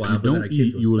a little while. If you don't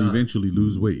eat, you will eventually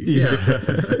lose weight. Yeah.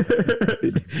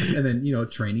 And then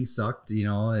training sucked. It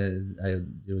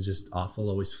was just awful.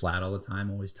 Always flat all the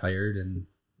time. Always tired. And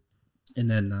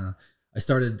then I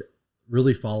started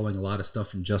really following a lot of stuff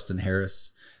from Justin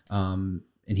Harris. And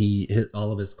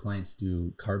all of his clients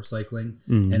do carb cycling.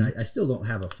 Mm-hmm. And I still don't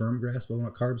have a firm grasp on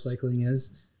what carb cycling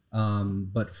is.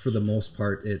 But for the most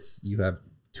part, you have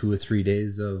 2 or 3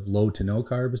 days of low to no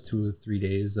carbs, 2 or 3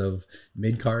 days of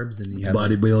mid carbs, and you have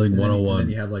bodybuilding 101. And then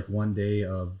you have like 1 day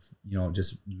of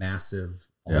just massive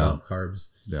all out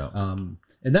carbs. Yeah.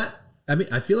 And that, I mean,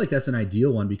 I feel like that's an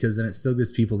ideal one because then it still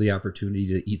gives people the opportunity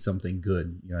to eat something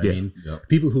good. You know what I mean? Yeah.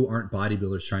 People who aren't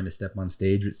bodybuilders trying to step on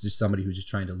stage, it's just somebody who's just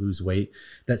trying to lose weight.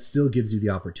 That still gives you the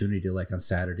opportunity to, like on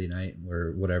Saturday night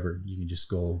or whatever, you can just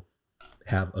go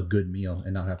have a good meal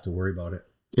and not have to worry about it.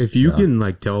 If you can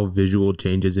like tell visual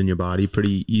changes in your body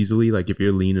pretty easily, like if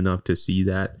you're lean enough to see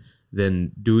that,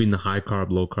 then doing the high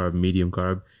carb, low carb, medium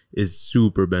carb is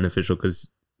super beneficial because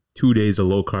 2 days of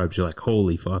low carbs, you're like,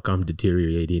 holy fuck, I'm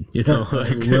deteriorating.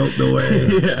 Like wilt away.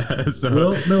 Yeah.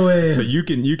 Wilt away. So you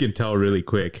can tell really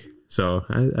quick. So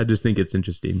I just think it's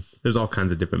interesting. There's all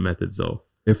kinds of different methods though.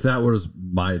 If that was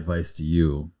my advice to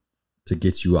you to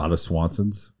get you out of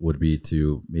Swanson's would be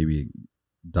to maybe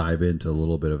dive into a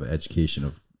little bit of education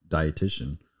of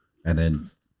dietitian and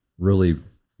then really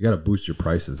you got to boost your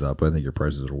prices up. I think your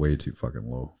prices are way too fucking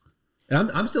low. And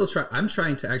I'm still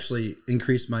trying to actually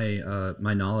increase my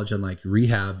my knowledge on like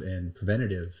rehab and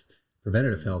preventative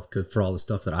health for all the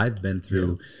stuff that I've been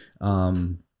through. Yeah.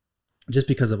 Just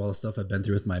because of all the stuff I've been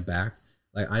through with my back.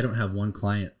 Like I don't have one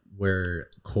client where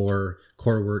core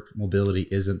work mobility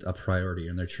isn't a priority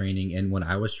in their training. And when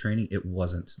I was training, it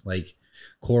wasn't. Like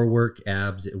core work,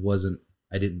 abs, it wasn't.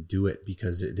 I didn't do it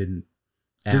because it didn't.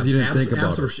 Because you didn't think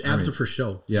about it. Abs are for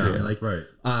show. Yeah, like right.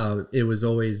 It was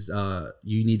always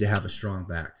you need to have a strong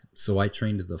back. So I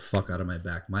trained the fuck out of my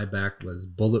back. My back was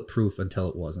bulletproof until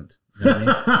it wasn't. You know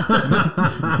what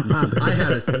I mean? I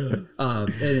had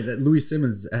and Louis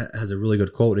Simmons has a really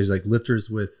good quote. He's like, lifters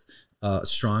with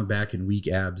strong back and weak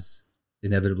abs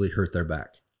inevitably hurt their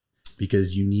back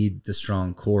because you need the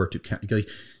strong core to like,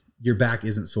 your back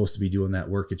isn't supposed to be doing that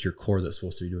work. It's your core that's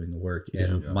supposed to be doing the work.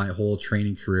 And my whole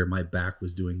training career, my back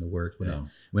was doing the work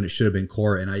when it should have been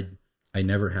core. And I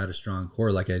never had a strong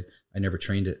core. Like I never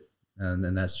trained it. And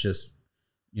then that's just,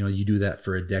 you do that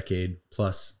for a decade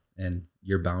plus and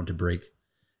you're bound to break.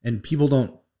 And people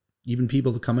that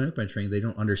coming up by training, they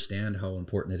don't understand how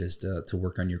important it is to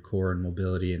work on your core and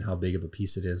mobility and how big of a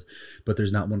piece it is. But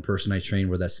there's not one person I train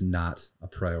where that's not a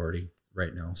priority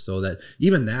right now. So that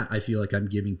even that, I feel like I'm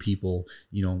giving people,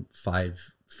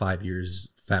 5 years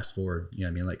fast forward, you know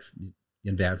what I mean? Like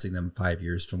advancing them 5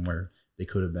 years from where they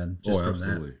could have been just from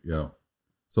absolutely. that. Yeah.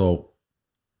 So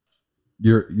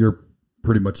you're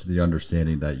pretty much the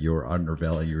understanding that you're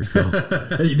undervaluing yourself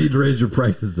and you need to raise your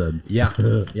prices then. Yeah.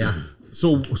 Yeah.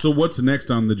 So what's next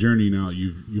on the journey now?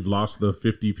 You've lost the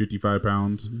 55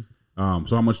 pounds.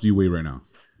 So how much do you weigh right now?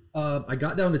 I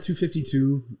got down to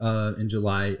 252 in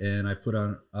July, and I put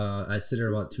on I sit at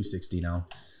about 260 now,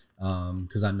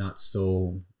 because I'm not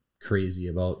so crazy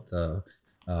about the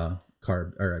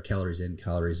carb or calories in,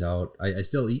 calories out. I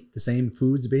still eat the same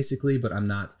foods basically, but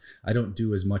I don't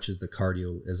do as much as the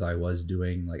cardio as I was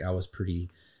doing. Like I was pretty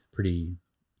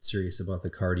serious about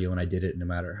the cardio, and I did it no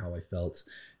matter how I felt.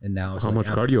 And now it's how like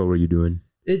much cardio were you doing?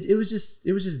 It was just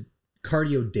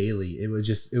cardio daily. It was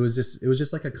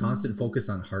just like a constant focus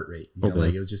on heart rate. You know,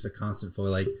 like it was just a constant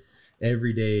focus. Like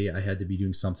every day I had to be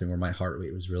doing something where my heart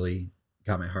rate was really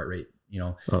got my heart rate,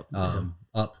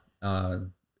 up.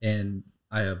 And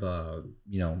I have a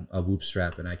Whoop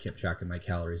strap, and I kept track of my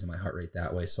calories and my heart rate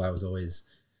that way. So I was always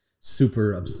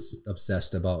super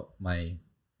obsessed about my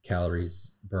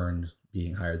calories burned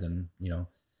being higher than,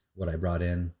 what I brought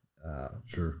in.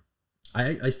 Sure.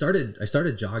 I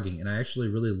started jogging, and I actually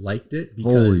really liked it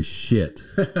because holy shit.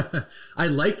 I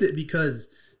liked it because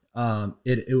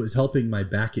it was helping my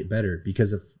back get better,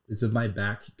 because if my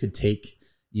back could take,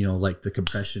 like the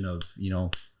compression of,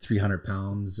 300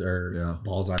 pounds or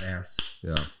balls on ass.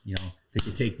 Yeah. If it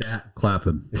could take that.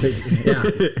 Clapping.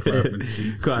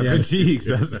 Clapping cheeks.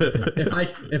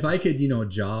 If I could,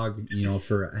 jog,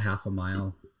 for a half a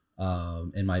mile,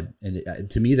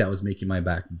 to me, that was making my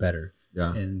back better.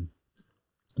 Yeah. And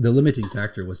the limiting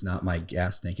factor was not my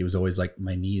gas tank. It was always like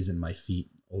my knees and my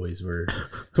feet always were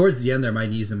towards the end there. My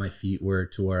knees and my feet were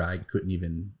to where I couldn't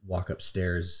even walk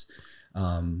upstairs. I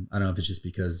don't know if it's just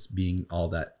because being all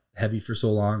that heavy for so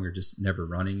long, or just never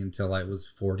running until I was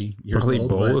 40 years Probably old.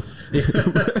 Both.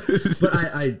 But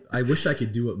I wish I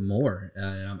could do it more.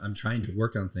 And I'm trying to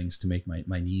work on things to make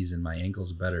my knees and my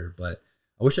ankles better, but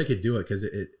I wish I could do it, because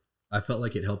I felt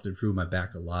like it helped improve my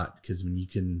back a lot, because when you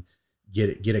can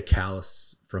get a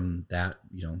callus from that,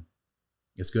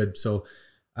 it's good. So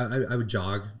I would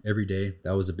jog every day.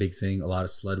 That was a big thing. A lot of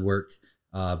sled work,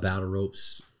 battle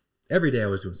ropes. Every day I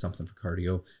was doing something for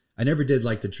cardio. I never did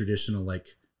like the traditional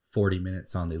 40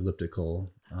 minutes on the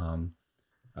elliptical. I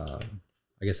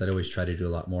guess I'd always try to do a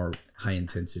lot more high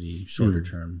intensity, shorter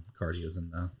term cardio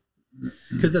than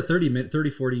because the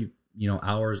 40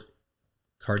 hours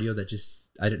cardio, that just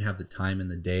I didn't have the time in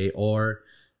the day, or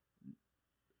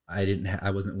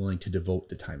I wasn't willing to devote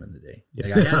the time in the day.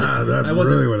 Like I had the time. I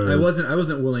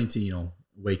wasn't willing to,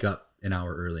 wake up an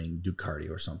hour early and do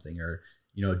cardio or something, or,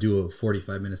 do a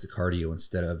 45 minutes of cardio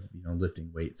instead of,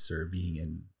 lifting weights or being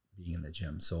in the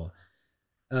gym. So,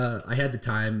 I had the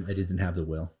time. I didn't have the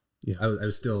will. Yeah.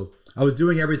 I was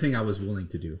doing everything I was willing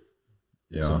to do.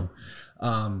 Yeah. So,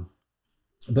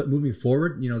 but moving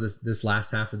forward, this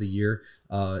last half of the year,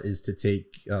 is to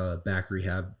take, back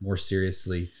rehab more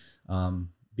seriously.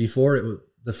 Before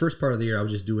the first part of the year, I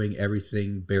was just doing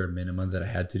everything bare minimum that I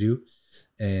had to do,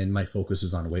 and my focus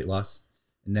was on weight loss.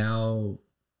 Now,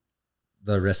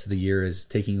 the rest of the year is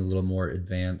taking a little more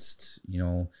advanced,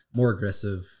 more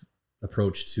aggressive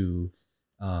approach to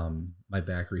my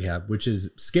back rehab, which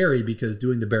is scary, because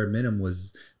doing the bare minimum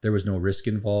there was no risk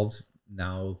involved.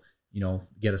 Now, you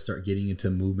got to start getting into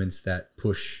movements that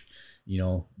push,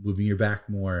 moving your back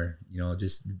more,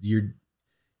 just you're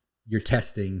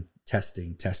testing.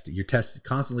 You're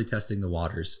constantly testing the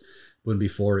waters. When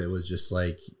before it was just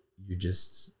like you're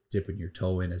just dipping your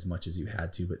toe in as much as you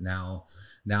had to. But now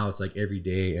it's like every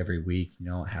day, every week,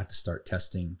 I have to start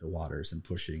testing the waters and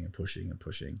pushing and pushing and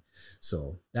pushing.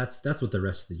 So that's what the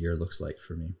rest of the year looks like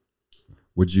for me.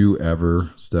 Would you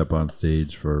ever step on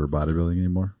stage for bodybuilding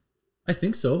anymore? I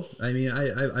think so. I mean,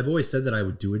 I've always said that I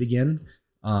would do it again.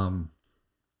 But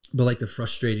like the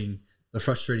frustrating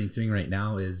thing right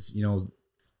now is,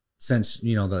 since,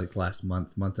 the last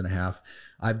month and a half,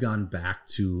 I've gone back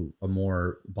to a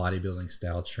more bodybuilding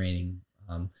style training,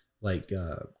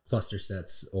 cluster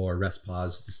sets or rest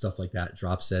pause, stuff like that,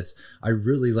 drop sets. I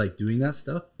really like doing that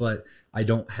stuff, but I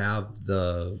don't have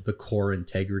the core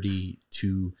integrity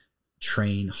to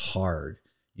train hard.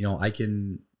 You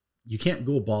can't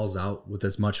go balls out with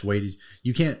as much weight as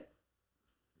you can't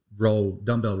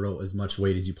dumbbell row as much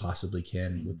weight as you possibly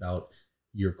can without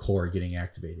your core getting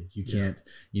activated. You can't,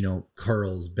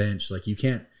 curls, bench, like you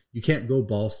can't go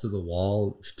balls to the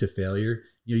wall to failure.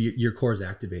 Your core is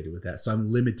activated with that. So I'm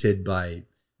limited by,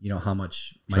 how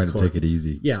much my trying core, to take it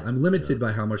easy. Yeah. I'm limited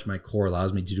by how much my core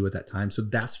allows me to do at that time. So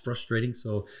that's frustrating.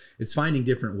 So it's finding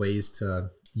different ways to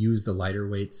use the lighter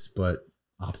weights, but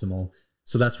optimal.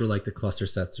 So that's where like the cluster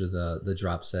sets or the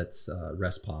drop sets,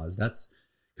 rest pause. That's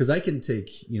because I can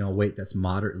take, weight that's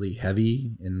moderately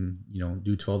heavy and,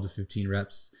 do 12 to 15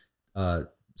 reps,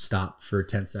 stop for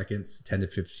 10 seconds, 10 to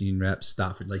 15 reps,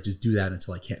 stop for just do that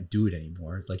until I can't do it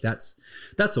anymore. Like that's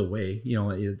a way,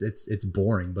 it's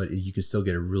boring, but you can still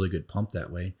get a really good pump that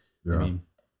way. Yeah. I mean,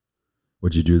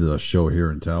 would you do the show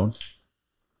here in town?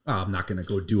 I'm not going to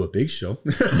go do a big show.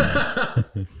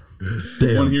 The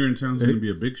one here in town is going to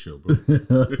be a big show, bro.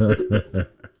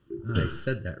 I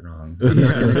said that wrong.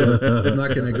 I'm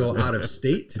not going to go out of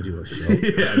state to do a show.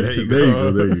 Yeah, there you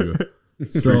go. There you go.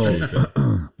 So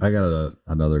I got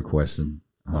another question.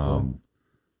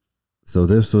 So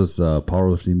this was a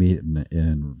powerlifting meet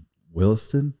in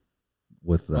Williston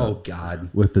with oh God,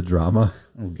 with the drama.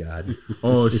 Oh God.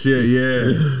 Oh shit,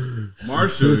 yeah.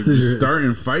 Marshall just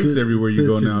starting fights everywhere you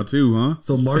go now too, huh?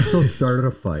 So Marshall started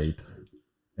a fight.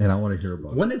 And I want to hear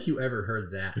about When have you ever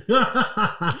heard that?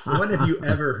 When have you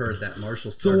ever heard that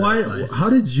Marshall So started? how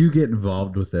did you get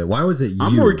involved with it? Why was it you?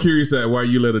 I'm more curious at why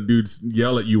you let a dude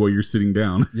yell at you while you're sitting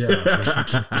down. Yeah.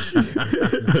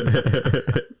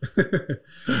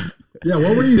 Yeah,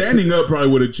 what were you standing up probably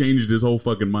would have changed his whole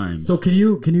fucking mind. So can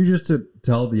you just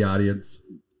tell the audience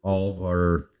all of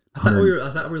our I thought we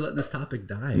were letting this topic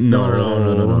die.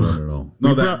 No.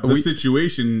 No, the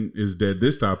situation is dead.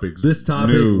 This topic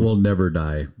new. Will never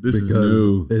die. This is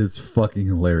new. It is fucking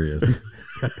hilarious.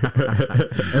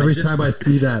 Every time I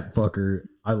see that fucker,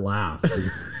 I laugh.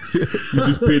 You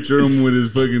just picture him with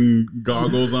his fucking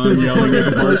goggles on, yelling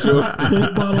at Marshall.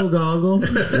 Coke bottle goggles.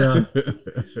 Yeah.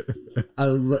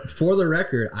 For the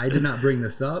record, I did not bring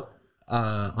this up.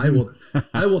 I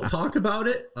will talk about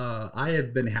it. I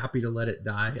have been happy to let it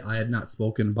die. I have not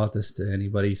spoken about this to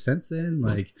anybody since then.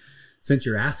 Since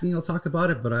you're asking, I'll talk about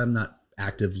it, but I'm not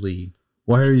actively.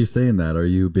 Why are you saying that? Are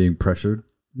you being pressured?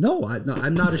 No, I'm not I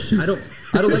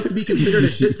don't like to be considered a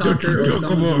shit talker or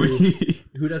someone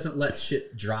who doesn't let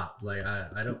shit drop.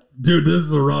 I don't. Dude, this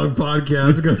is the wrong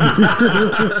podcast because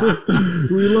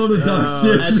we love to talk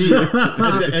shit. At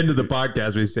the end of the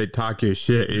podcast, we say talk your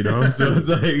shit, So it's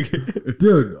like,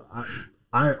 dude,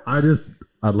 I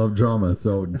love drama.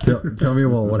 So tell me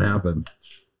about what happened.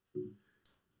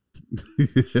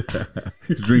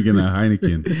 He's drinking a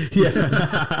Heineken.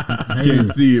 Yeah, you can't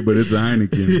see it, but it's a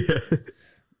Heineken. Yeah.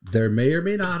 There may or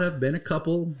may not have been a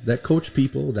couple that coach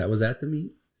people that was at the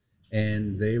meet,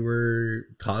 and they were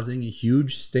causing a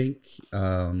huge stink,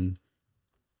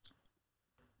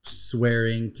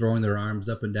 swearing, throwing their arms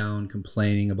up and down,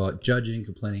 complaining about judging,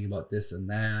 complaining about this and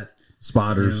that.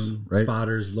 Spotters, right?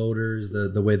 Spotters, loaders,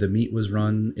 the way the meet was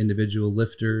run, individual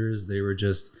lifters. They were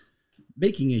just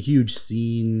making a huge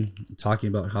scene, talking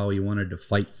about how he wanted to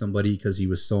fight somebody because he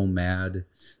was so mad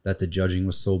that the judging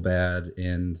was so bad.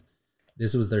 And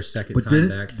this was their second time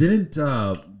back. Didn't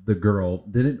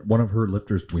one of her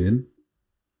lifters win?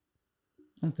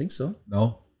 I don't think so.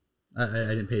 No, I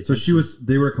didn't pay attention. So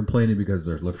they were complaining because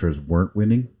their lifters weren't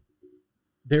winning.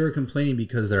 They were complaining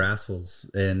because they're assholes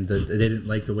and they didn't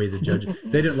like the way the judge.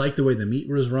 They didn't like the way the meet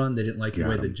was run. They didn't like the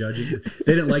way the judging.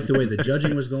 They didn't like the way the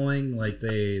judging was going.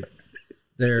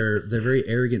 They're very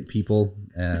arrogant people,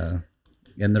 and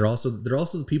they're also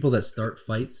the people that start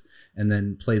fights and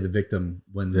then play the victim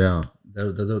when they're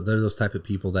those type of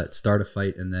people that start a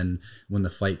fight and then when the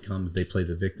fight comes they play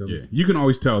the victim. Yeah, you can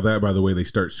always tell that by the way they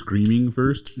start screaming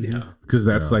first. Yeah, because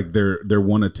that's like their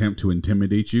one attempt to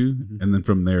intimidate you, and then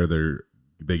from there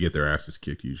they get their asses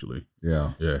kicked usually.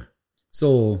 Yeah.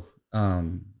 So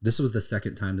this was the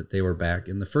second time that they were back,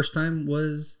 and the first time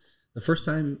was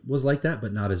like that,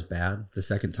 but not as bad. The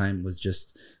second time was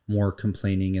just more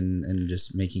complaining and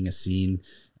just making a scene.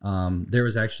 There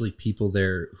was actually people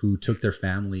there who took their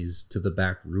families to the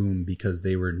back room because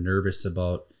they were nervous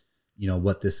about,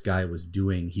 what this guy was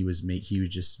doing. He was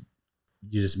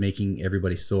just making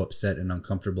everybody so upset and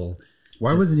uncomfortable.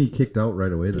 Why wasn't he kicked out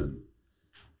right away then?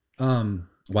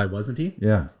 Why wasn't he?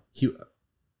 Yeah.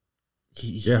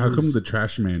 How come the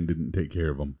trash man didn't take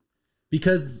care of him?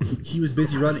 Because he was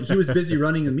busy running. He was busy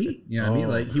running the meet. You know what I mean?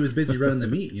 Like he was busy running the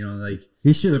meet.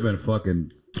 He should have been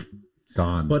fucking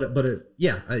gone. But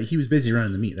he was busy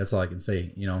running the meet. That's all I can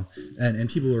say. And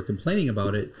people were complaining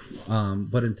about it.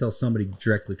 But until somebody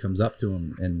directly comes up to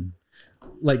him and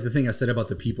like the thing I said about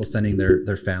the people sending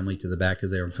their family to the back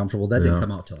because they were uncomfortable, that didn't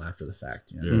come out till after the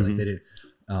fact. Like they did.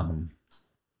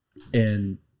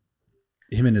 And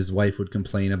him and his wife would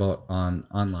complain about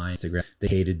online Instagram. They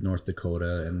hated North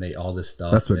Dakota and all this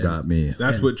stuff. That's what got me.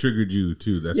 That's what triggered you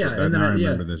too. That's what I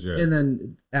remember this. Yeah. And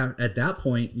then at that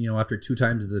point, after 2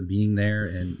 times of them being there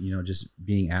and just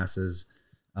being asses,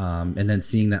 and then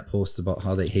seeing that post about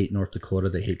how they hate North Dakota,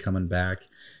 they hate coming back,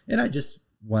 and I just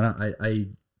went.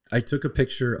 I took a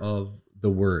picture of the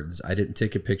words. I didn't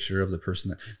take a picture of the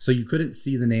person so you couldn't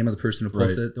see the name of the person who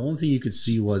posted it. The only thing you could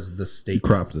see was the statement.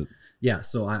 Cropped it. Yeah.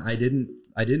 So I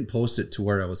didn't post it to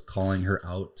where I was calling her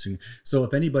out. So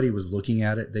if anybody was looking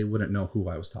at it, they wouldn't know who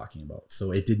I was talking about.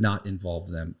 So it did not involve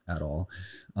them at all.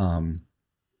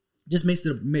 Just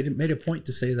made a point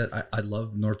to say that I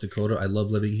love North Dakota. I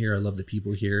love living here. I love the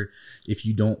people here. If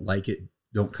you don't like it,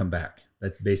 don't come back.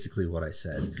 That's basically what I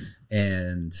said.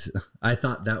 And I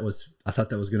thought that was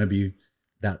going to be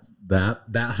I thought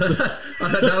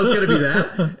that was going to be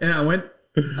that. And I went,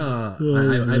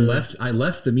 I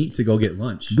left the meet to go get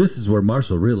lunch. This is where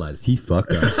Marshall realized he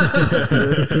fucked up.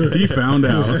 He found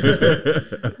out.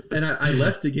 And I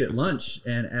left to get lunch.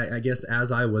 And I guess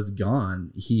as I was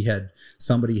gone,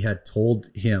 somebody had told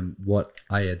him what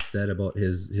I had said about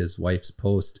his wife's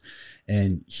post.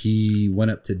 And he went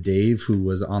up to Dave, who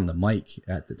was on the mic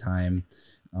at the time,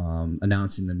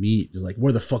 announcing the meet, just like,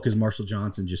 where the fuck is Marshall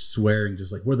Johnson? Just swearing,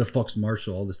 just like, where the fuck's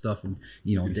Marshall? All this stuff. And,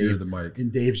 Dave, the mic.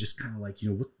 And Dave's just kind of like,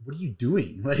 what are you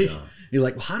doing? Like, you're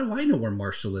like, well, how do I know where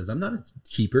Marshall is? I'm not a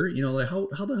keeper. Like,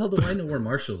 how the hell do I know where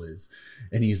Marshall is?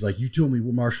 And he's like, you told me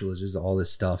where Marshall is, just all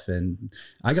this stuff. And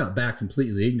I got back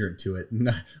completely ignorant to it. And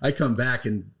I come back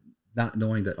and not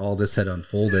knowing that all this had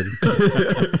unfolded.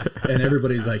 And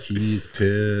everybody's like, he's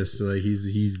pissed. Like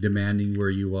he's demanding where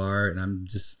you are. And I'm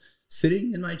just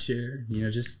sitting in my chair,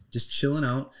 just chilling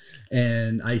out.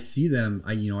 And I see them,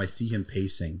 I see him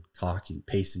pacing, talking,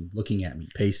 pacing, looking at me,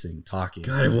 pacing, talking.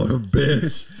 God, what a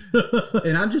bitch.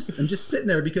 And I'm just sitting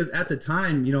there because at the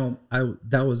time,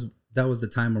 that was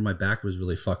the time where my back was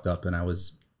really fucked up. And I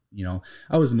was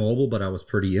mobile, but I was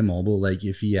pretty immobile. Like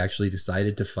if he actually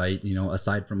decided to fight,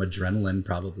 aside from adrenaline,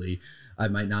 probably I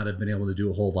might not have been able to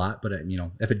do a whole lot, but if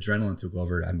adrenaline took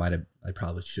over, I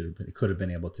probably could have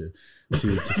been able to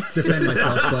defend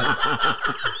myself.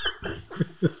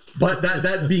 But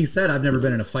that being said, I've never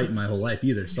been in a fight in my whole life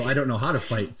either. So I don't know how to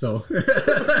fight. So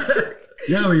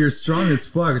yeah, but you're strong as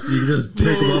fuck. So you can just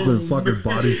pick him up and fucking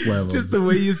body slam him. Just the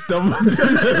way you stumbled through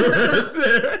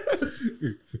the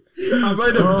I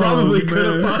might have probably could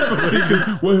have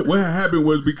possibly. What happened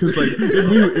was because like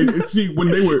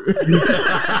when they were.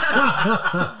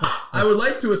 I would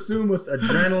like to assume with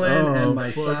adrenaline and my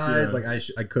size, like I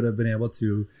could have been able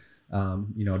to,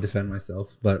 defend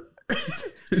myself, but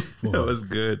that was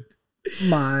good.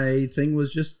 My thing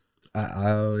was just,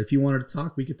 if you wanted to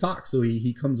talk, we could talk. So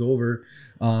he comes over,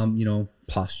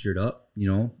 postured up,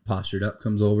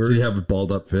 comes over. Did he have a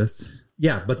balled up fist?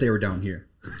 Yeah, but they were down here.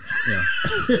 Yeah.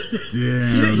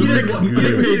 Damn. He didn't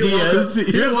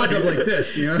walk up like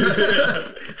this,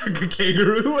 Like a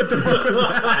kangaroo? What the fuck was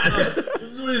that?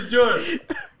 This is what he's doing.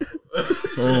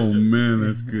 Oh man,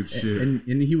 that's good shit.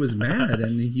 And he was mad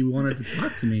and he wanted to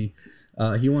talk to me.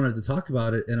 He wanted to talk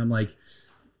about it, and I'm like,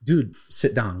 dude,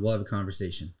 sit down. We'll have a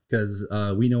conversation because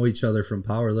we know each other from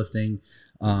powerlifting.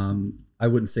 I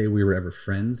wouldn't say we were ever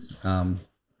friends,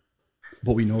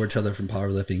 but we know each other from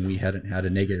powerlifting. We hadn't had a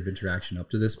negative interaction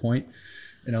up to this point.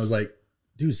 And I was like,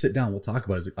 dude, sit down. We'll talk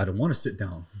about it. Like, I don't want to sit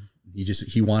down.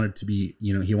 He wanted to be,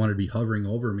 he wanted to be hovering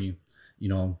over me,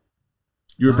 You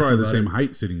were probably the same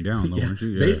height sitting down, though, weren't you?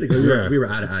 Yeah. Basically, we were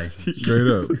eye to eye. Straight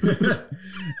up.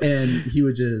 And he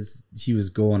was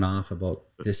going off about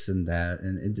this and that.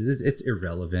 And it's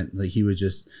irrelevant. Like he was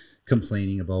just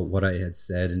complaining about what I had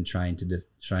said and trying to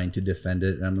defend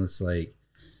it. And I'm just like,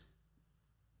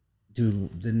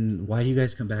 dude, then why do you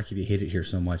guys come back if you hate it here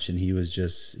so much? And he was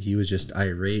just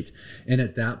irate. And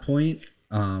at that point,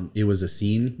 it was a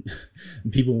scene.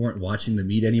 People weren't watching the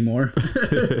meet anymore.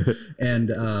 And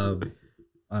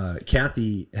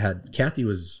Kathy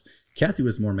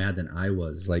was more mad than I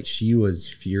was. Like she was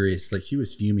furious. Like she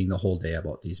was fuming the whole day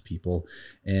about these people,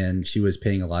 and she was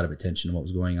paying a lot of attention to what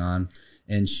was going on.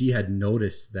 And she had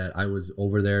noticed that I was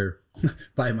over there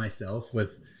by myself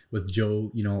with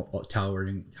Joe,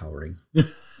 towering.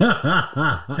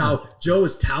 Joe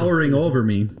was towering over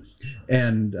me,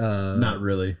 and not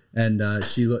really. And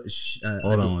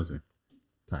Hold on one second.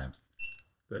 Time.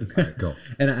 All right, go.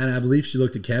 And I believe she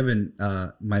looked at Kevin,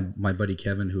 my buddy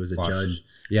Kevin, who was a judge.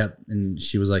 Yep, and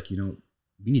she was like, we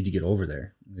need to get over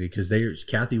there because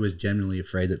Kathy was genuinely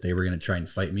afraid that they were going to try and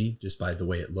fight me just by the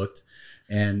way it looked.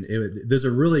 And there's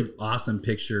a really awesome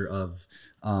picture of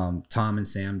Tom and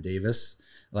Sam Davis.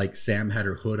 Like Sam had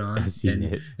her hood on,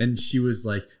 and she was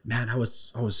like, "Man, I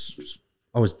was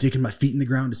I was digging my feet in the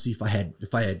ground to see if I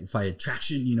had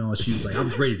traction. You know, she was like, I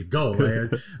was ready to go. I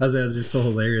thought that was just so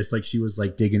hilarious. Like she was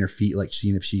like digging her feet, like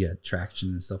seeing if she had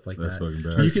traction and stuff like That's that. fucking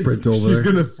bad. You can She's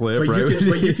gonna slip, right?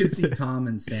 But you can see Tom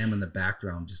and Sam in the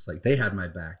background, just like they had my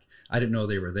back. I didn't know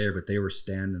they were there, but they were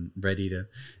standing ready to.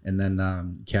 And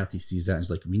then Kathy sees that and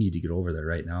is like, we need to get over there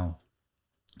right now.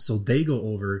 So they go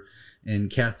over, and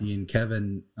Kathy and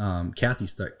Kevin, Kathy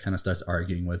starts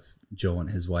arguing with Joe and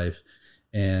his wife,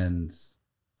 and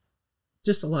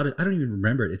just a lot of, I don't even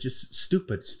remember it. It's just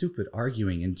stupid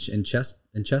arguing and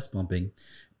chest bumping.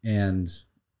 And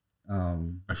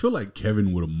I feel like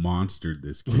Kevin would have monstered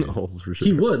this kid. Oh, for sure.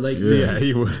 he would, like, Yeah,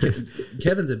 he would.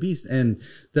 Kevin's a beast. And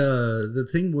the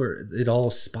thing where it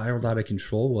all spiraled out of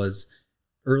control was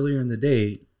earlier in the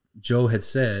day, Joe had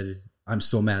said, I'm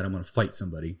so mad, I'm going to fight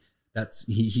somebody. That's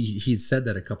he'd said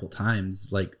that a couple times,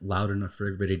 like loud enough for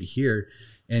everybody to hear.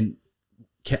 And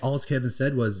all Kevin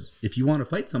said was, if you want to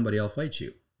fight somebody, I'll fight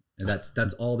you. And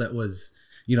that's all that was,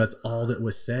 it's all that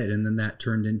was said. And then that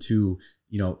turned into,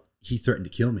 he threatened to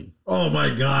kill me. Oh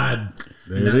my God.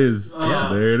 There it is. Yeah.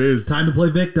 There it is. Time to play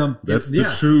victim. That's the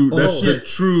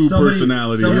true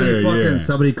personality there.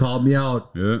 Somebody called me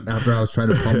out after I was trying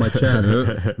to pump my chest.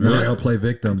 Now I gotta play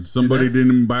victim. Somebody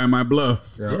didn't buy my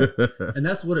bluff. Yeah. And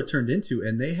that's what it turned into.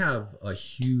 And they have a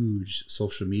huge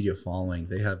social media following.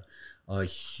 They have a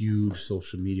huge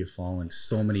social media following.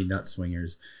 So many nut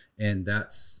swingers. And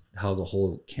that's how the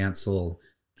whole canceling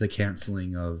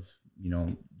of,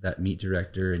 that meat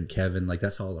director and Kevin, like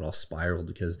that's how it all spiraled,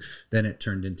 because then it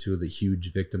turned into the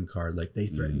huge victim card. Like they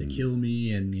threatened to kill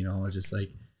me. And, it's just like,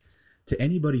 to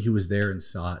anybody who was there and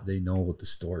saw it, they know what the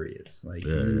story is. Like,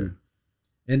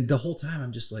 and the whole time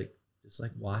I'm just like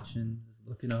watching,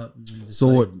 looking up. And just so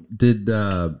what did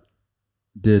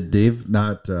Dave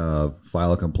not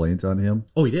file a complaint on him?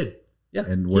 Oh, he did. Yeah.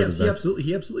 And where he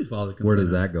absolutely filed a complaint. Where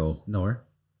did that go? Nowhere.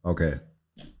 Okay.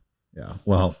 Yeah.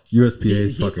 Well, USPA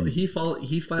is fucking. He filed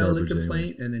a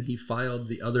complaint, and then he filed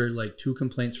the other like 2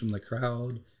 complaints from the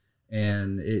crowd,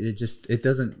 and it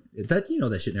doesn't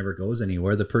that shit never goes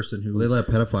anywhere. The person who they let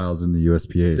pedophiles in the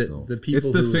USPA, the people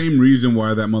it's the same reason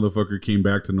why that motherfucker came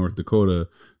back to North Dakota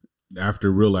after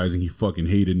realizing he fucking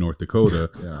hated North Dakota.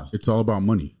 Yeah. It's all about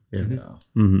money. Yeah.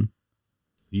 Mm-hmm.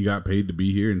 He got paid to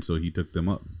be here, and so he took them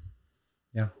up.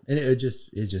 Yeah, and it's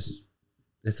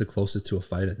the closest to a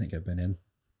fight I think I've been in.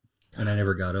 And I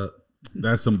never got up.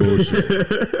 That's some bullshit.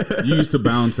 You used to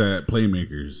bounce at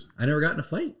Playmakers. I never got in a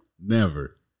fight.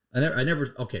 Never. I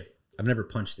never. Okay, I've never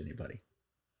punched anybody.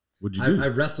 What'd you do? I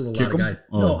wrestled a Kick lot of 'em? guys.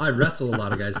 Oh. No, I wrestled a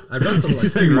lot of guys. I wrestled like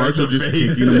See Marshall just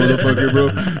kicking a motherfucker,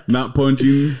 bro. Not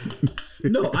punching.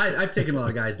 No, I've taken a lot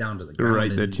of guys down to the ground.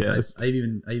 Right the chest. I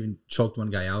even choked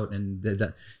one guy out, and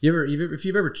that if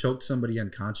you've ever choked somebody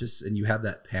unconscious and you have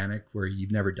that panic where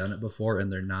you've never done it before and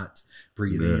they're not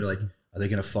breathing, you're like, are they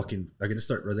gonna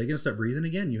start breathing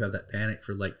again? You have that panic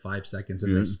for like 5 seconds,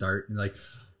 and they start, and you're like,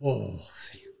 oh.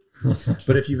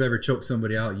 But if you've ever choked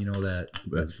somebody out, you know that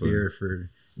fear for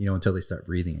until they start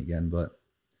breathing again. But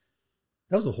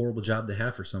that was a horrible job to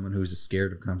have for someone who's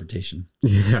scared of confrontation.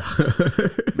 Yeah.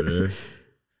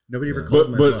 Nobody ever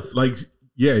called my bluff. But like,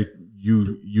 yeah,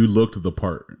 you looked the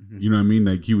part. You know what I mean?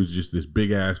 Like he was just this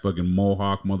big ass fucking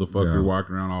mohawk motherfucker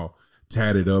walking around all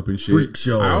tatted up and shit.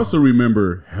 Freakshow. I also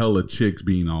remember hella chicks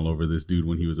being all over this dude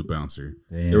when he was a bouncer.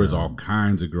 Damn. There was all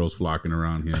kinds of girls flocking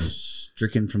around him.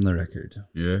 Stricken from the record.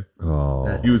 Yeah. Oh.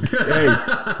 He was.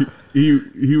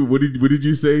 He. What did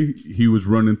you say? He was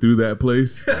running through that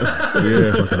place.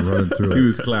 Yeah, fucking running through it. He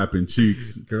was clapping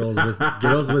cheeks. Girls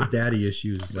with daddy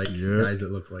issues, like guys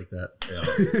that look like that.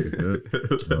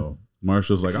 Yeah. So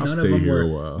Marshall's like, I'll stay here a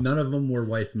while. None of them were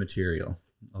wife material.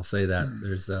 I'll say that.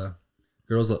 There's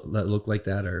girls that look like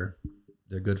that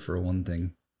they're good for one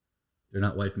thing. They're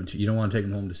not wife material. You don't want to take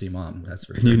them home to see mom. That's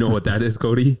for sure. You know what that is,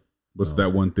 Cody? What's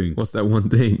that one thing? What's that one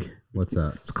thing? What's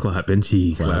that? It's clapping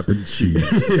cheeks. Clapping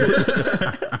cheeks.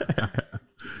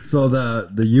 So the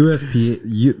USP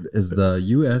is the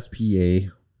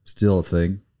USPA still a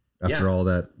thing after all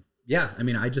that? Yeah, I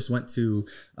mean, I just went to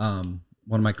one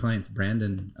of my clients,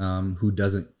 Brandon, who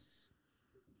doesn't.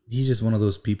 He's just one of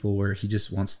those people where he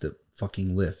just wants to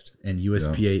fucking lift, and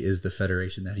USPA is the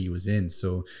federation that he was in.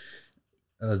 So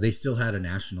they still had a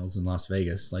nationals in Las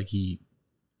Vegas. Like he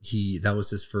that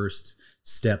was his first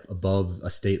step above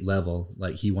a state level.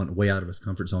 Like he went way out of his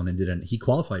comfort zone and he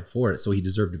qualified for it, so he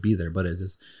deserved to be there. But it's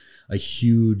just a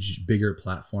huge, bigger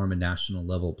platform, a national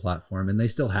level platform, and they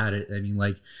still had it. I mean,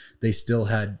 like they still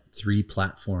had 3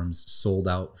 platforms sold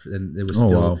out, and it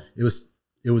was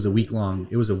it was a week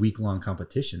long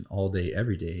competition all day,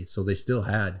 every day. So they still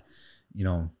had,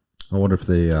 I wonder if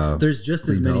they there's just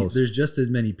as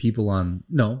many people on.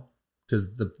 No,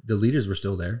 because the leaders were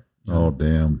still there. Oh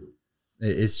damn!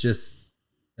 It's just,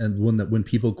 and when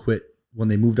people quit, when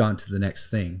they moved on to the next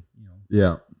thing,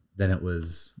 yeah, then it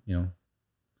was,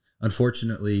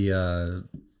 unfortunately, the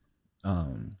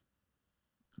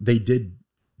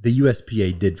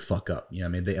USPA did fuck up. I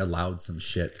mean, they allowed some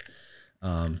shit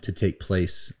to take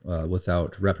place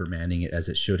without reprimanding it as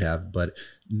it should have, but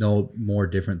no more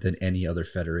different than any other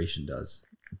federation does.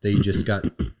 They just got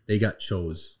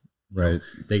chose. Right.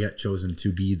 They got chosen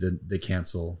to be the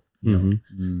cancel.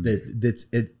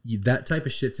 That type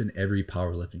of shit's in every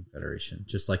powerlifting federation,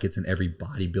 just like it's in every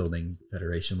bodybuilding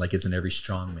federation, like it's in every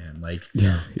strongman. Like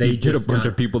they get a bunch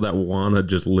of people that want to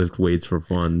just lift weights for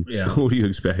fun. Yeah. What do you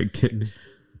expect?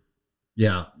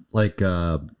 Yeah, like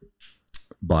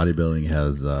bodybuilding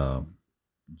has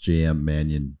JM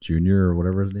Mannion Jr. or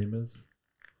whatever his name is.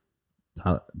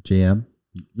 JM?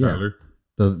 Tyler?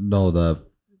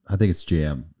 I think it's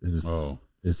JM.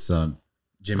 His son.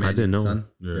 Jim I didn't know. Son.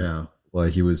 Yeah. Well,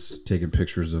 he was taking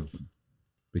pictures of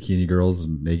bikini girls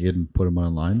and naked and put them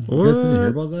online. What? You guys didn't hear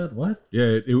about that? What?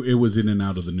 Yeah, it was in and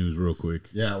out of the news real quick.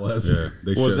 Yeah, it was. Yeah,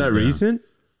 Was that recent?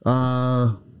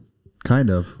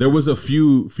 Kind of. There was a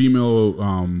few female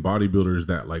bodybuilders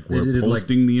that were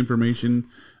posting the information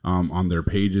on their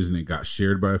pages, and it got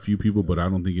shared by a few people, but I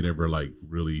don't think it ever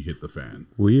really hit the fan.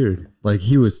 Weird. Like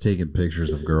he was taking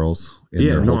pictures of girls in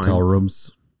their hotel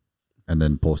rooms and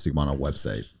then posting them on a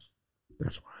website.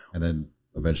 That's wild. And then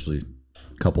eventually a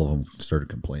couple of them started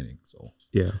complaining. So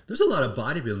yeah, there's a lot of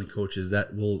bodybuilding coaches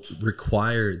that will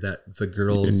require that the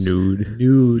girls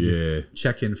nude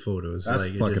check-in photos. That's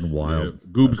fucking wild. Yeah.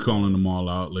 Goob's calling them all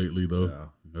out lately though.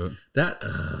 Yeah. That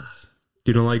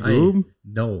you don't like Goob?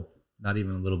 No, not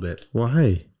even a little bit.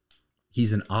 Why?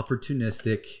 He's an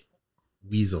opportunistic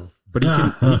weasel. But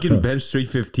he can bench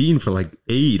 315 for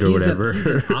 8 or whatever. He's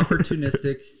an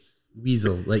opportunistic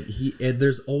weasel.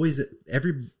 There's always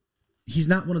he's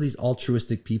not one of these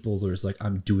altruistic people who's like,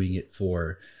 I'm doing it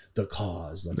for the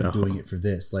cause. I'm doing it for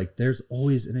this. There's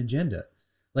always an agenda.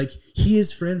 He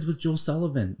is friends with Joe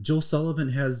Sullivan. Joe Sullivan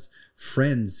has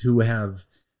friends who have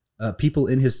people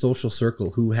in his social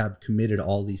circle who have committed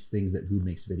all these things that Goob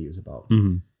makes videos about.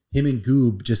 Mm-hmm. Him and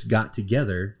Goob just got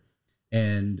together,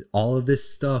 and all of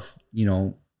this stuff,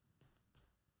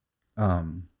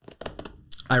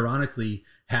 ironically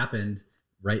happened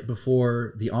right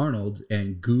before the Arnold,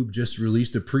 and Goob just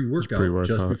released a pre-workout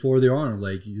just before the Arnold.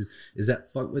 Is that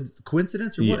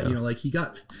coincidence or what?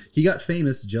 He got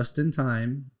famous just in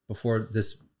time before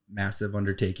this massive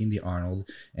undertaking, the Arnold,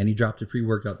 and he dropped a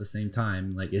pre-workout at the same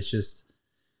time. It's just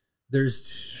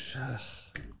there's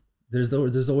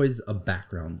always a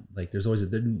background.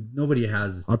 Nobody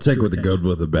has. I'll take with the good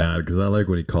with the bad, because I like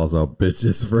when he calls out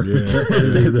bitches for the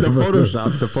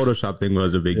Photoshop thing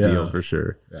was a big deal for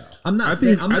sure. Yeah. I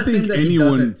think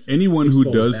anyone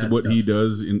who does what he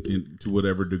does in to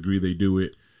whatever degree they do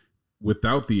it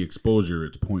without the exposure,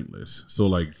 it's pointless.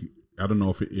 So I don't know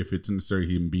if it's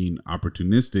necessarily him being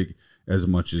opportunistic as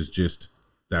much as just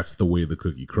that's the way the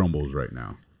cookie crumbles right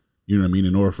now. You know what I mean?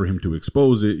 In order for him to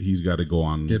expose it, he's got to go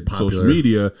on social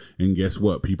media, and guess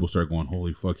what? People start going,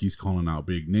 "Holy fuck!" He's calling out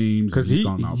big names because he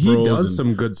does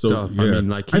some good stuff. Yeah. I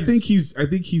mean, I think he's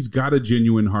got a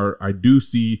genuine heart. I do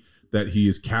see that he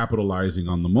is capitalizing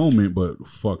on the moment, but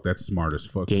fuck, that's smart as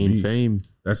fuck. Gain fame.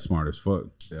 That's smart as fuck.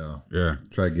 Yeah.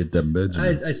 Try to get them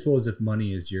bitches. I suppose if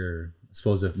money is your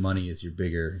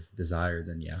bigger desire,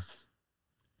 then yeah.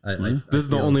 This is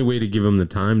the only way to give him the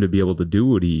time to be able to do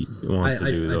what he wants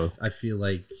to do, though. I feel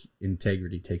like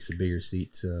integrity takes a bigger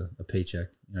seat to a paycheck.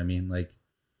 You know what I mean?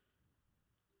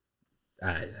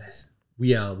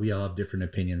 We all have different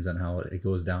opinions on how it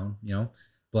goes down,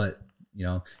 but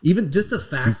even just the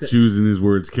fact he's choosing his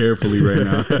words carefully right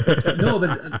now. No,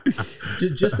 but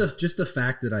just the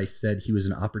fact that I said he was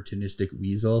an opportunistic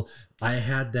weasel, I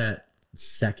had that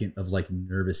second of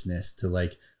nervousness to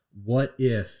what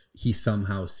if he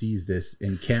somehow sees this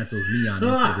and cancels me on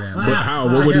Instagram? But how?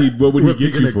 What would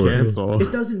he get you for? Cancel? It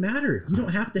doesn't matter. You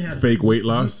don't have to have fake weight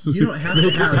loss. You don't have to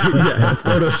have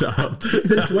photoshopped.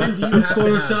 Since when do you have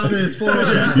Photoshop his photo?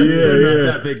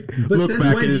 That big but look since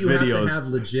back when in do his you videos. have to have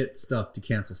legit stuff to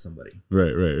cancel somebody?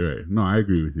 Right. No, I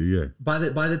agree with you. Yeah. By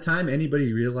the time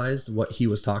anybody realized what he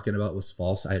was talking about was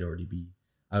false, I'd already be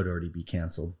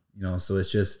canceled. So it's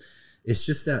just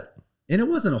that. And it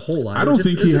wasn't a whole lot. I don't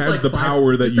think he has the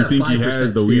power that you think he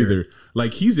has, though, either.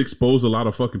 He's exposed a lot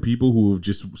of fucking people who have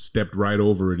just stepped right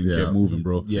over it and kept moving,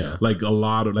 bro. Yeah. A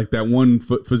lot of, that one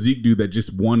physique dude that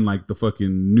just won, the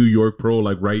fucking New York Pro,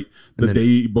 right the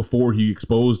day before he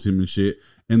exposed him and shit.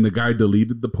 And the guy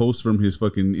deleted the post from his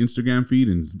fucking Instagram feed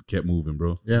and kept moving,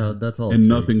 bro. Yeah, that's all. And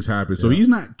nothing's happened. So he's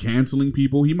not canceling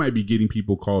people. He might be getting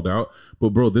people called out. But,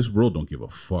 bro, this world don't give a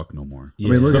fuck no more.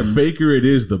 Yeah. I mean, the faker it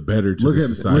is, the better to the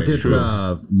society. Look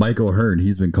at Michael Hearn.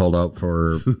 He's been called out for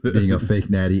being a fake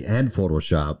natty and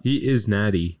Photoshop. He is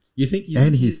natty. You think you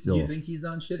think he's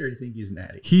on shit, or do you think he's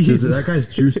natty? That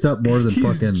guy's juiced up more than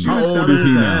fucking. How old is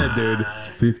he now, dude?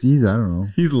 50s? I don't know.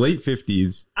 He's late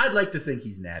 50s. I'd like to think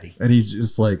he's natty. And he's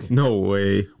just like, no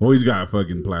way. Well, he's got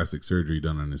fucking plastic surgery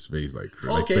done on his face,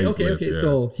 okay. Yeah.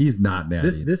 So he's not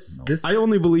natty. This. I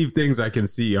only believe things I can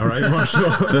see. All right, Marshall.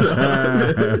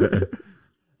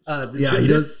 Yeah, he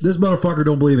does. This motherfucker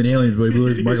don't believe in aliens, but he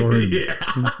believes Michael Hearn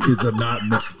is a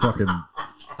not fucking.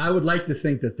 I would like to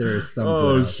think that there is some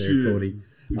good out there, Cody.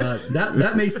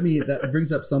 That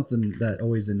brings up something that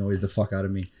always annoys the fuck out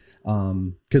of me.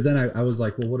 Because then I was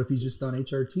like, well, what if he's just on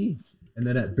HRT? And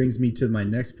then that brings me to my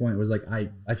next point. It was like, I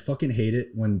fucking hate it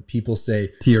when people say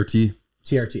TRT,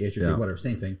 HRT, whatever,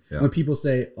 same thing. Yeah. When people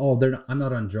say, oh, I'm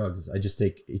not on drugs, I just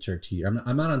take HRT.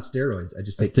 I'm not on steroids, I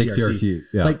just take TRT.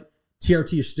 Yeah. Like,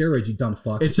 TRT or steroids, you dumb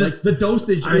fuck. It's just like the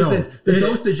dosage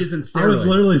isn't steroids. I was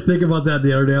literally thinking about that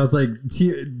the other day. I was like,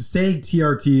 saying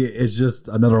TRT is just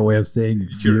another way of saying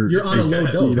you're on a low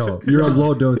dose. You're on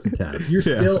low dose of test. You're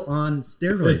still on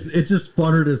steroids. It's just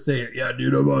funner to say, yeah,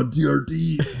 dude, I'm on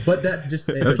TRT. But that just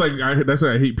that's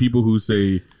why I hate people who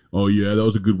say, oh yeah, that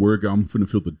was a good workout. I'm finna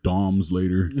feel the DOMs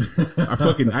later.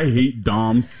 I hate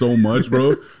DOMs so much,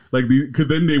 bro. Like, because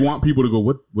then they want people to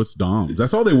go, what's DOMs?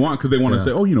 That's all they want, because they want to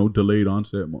say, oh, delayed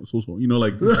onset, like, shut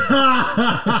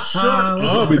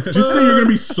up. It's just say you're gonna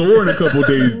be sore in a couple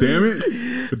days, damn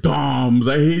it. DOMs,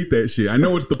 I hate that shit. I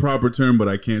know it's the proper term, but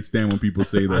I can't stand when people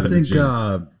say that. I think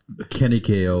Kenny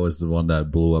KO is the one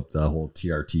that blew up the whole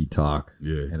TRT talk.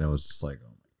 Yeah, and it was just like,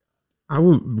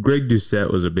 Greg Doucette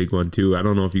was a big one too. I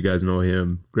don't know if you guys know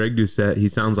him. Greg Doucette, he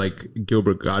sounds like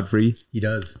Gilbert Godfrey. He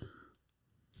does.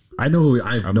 I know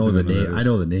the name. I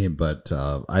know the name, but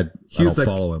I don't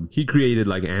follow him. He created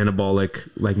like anabolic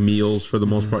like meals for the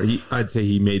most part. I'd say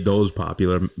he made those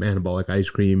popular. Anabolic ice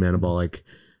cream, anabolic,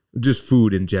 just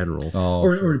food in general.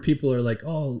 Or people are like,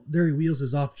 oh, Larry Wheels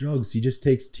is off drugs. He just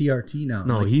takes TRT now.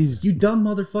 No, like, you dumb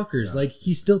motherfuckers. Yeah. Like,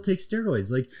 he still takes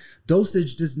steroids. Like,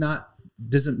 dosage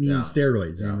doesn't mean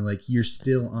steroids. I mean, like, you're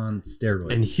still on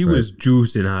steroids. And he was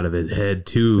juicing out of his head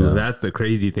too. Yeah. That's the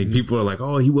crazy thing. People are like,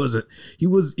 oh, he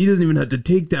doesn't even have to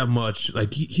take that much.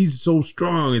 Like, he's so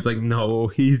strong. It's like, no,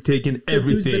 he's taking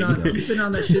everything. He's been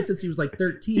on that shit since he was like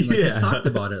 13. Like, he's talked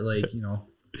about it. Like,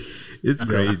 it's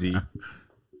crazy.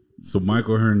 So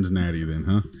Michael Hearn's natty then,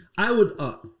 huh? I would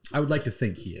like to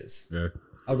think he is. Yeah.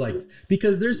 I would like,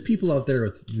 because there's people out there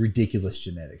with ridiculous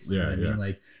genetics. You know what I mean?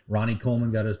 Like, Ronnie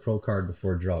Coleman got his pro card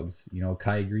before drugs.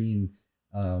 Kai Green,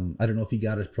 I don't know if he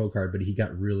got his pro card, but he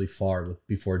got really far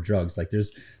before drugs. Like,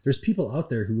 there's people out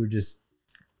there who are just,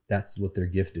 that's what they're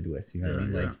gifted with. You know what I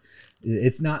mean? Like,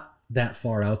 it's not that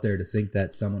far out there to think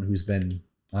that someone who's been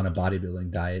on a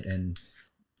bodybuilding diet and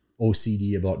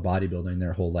OCD about bodybuilding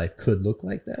their whole life could look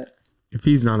like that. If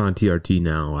he's not on TRT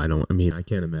now, I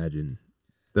can't imagine.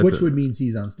 Which would mean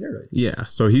he's on steroids. Yeah,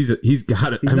 so he's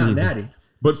got it. He's not natty.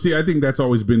 But see, I think that's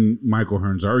always been Michael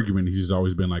Hearn's argument. He's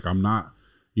always been like, I'm not,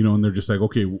 and they're just like,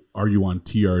 okay, are you on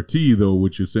TRT though?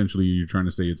 Which essentially you're trying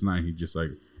to say it's not. He's just like,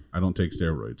 I don't take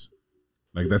steroids.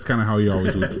 Like, that's kind of how he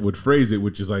always would phrase it,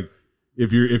 which is like,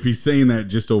 if he's saying that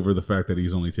just over the fact that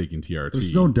he's only taking TRT.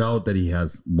 There's no doubt that he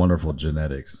has wonderful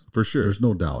genetics. For sure. There's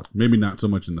no doubt. Maybe not so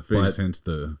much in the face, hence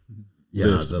the... Yeah,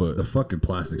 the fucking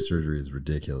plastic surgery is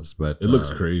ridiculous, but it looks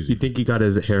crazy. You think he got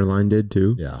his hairline did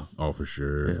too? Yeah. Oh, for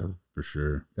sure. Yeah. For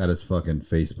sure. Got his fucking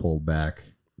face pulled back.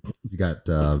 He's got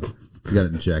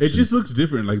injections. It just looks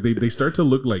different. Like, they start to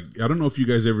look like, I don't know if you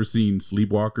guys ever seen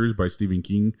Sleepwalkers by Stephen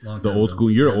King, the old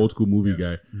school. You're an old school movie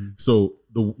guy. Mm-hmm. So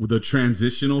the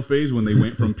transitional phase when they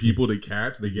went from people to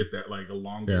cats, they get that like a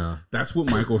longer. Yeah. That's what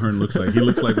Michael Hearn looks like. He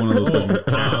looks like one of those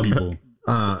fucking cat people.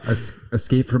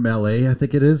 Escape from LA, I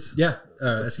think it is. Yeah.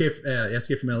 Escape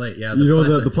from LA. Yeah.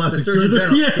 The plastic surgeon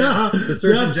general. Yeah. The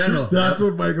Surgeon General. That's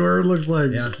what Michael Hearn looks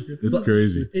like. Yeah. It's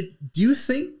crazy. Do you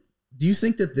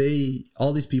think that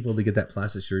all these people that get that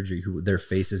plastic surgery who their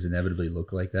faces inevitably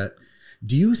look like that,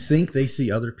 do you think they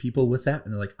see other people with that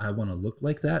and they're like, I want to look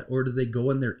like that? Or do they go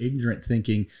in there ignorant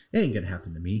thinking it ain't gonna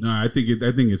happen to me? No, I think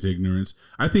it's ignorance.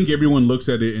 I think everyone looks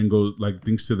at it and goes, like,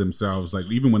 thinks to themselves, like,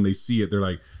 even when they see it, they're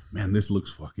like, man, this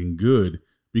looks fucking good,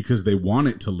 because they want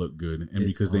it to look good, and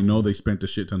because awful. They know they spent a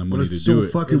shit ton of money to do it.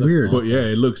 It's so fucking weird. But yeah,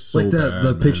 it looks so like bad,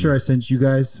 the picture I sent you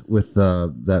guys with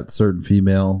that certain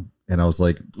female, And I was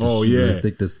like, oh yeah, yeah, I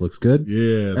think this looks good.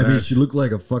 Yeah, I mean, she looked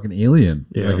like a fucking alien,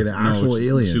 like an actual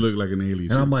alien. She looked like an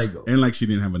alien, and I'm like, and like she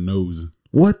didn't have a nose.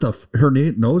 What the? Her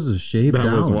nose is shaved down.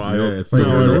 That was wild. Yeah, like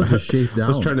her nose is shaved down. I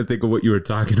was trying to think of what you were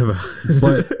talking about,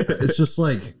 but it's just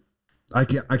like I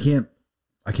can't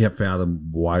fathom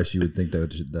why she would think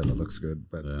that it looks good.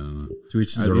 But to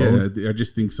each his own. I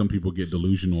just think some people get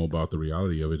delusional about the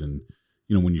reality of it, and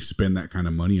when you spend that kind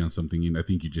of money on something, I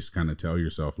think you just kind of tell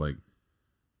yourself like,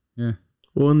 yeah.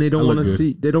 Well, and they don't want to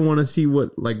see. They don't want to see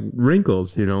what like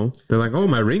wrinkles. They're like, oh,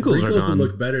 my wrinkles are gone. Will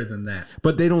look better than that.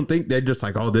 But they don't think. They're just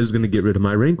like, oh, this is gonna get rid of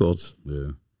my wrinkles. Yeah.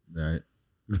 Right.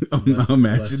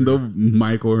 Imagine though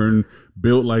Michael Hearn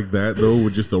built like that though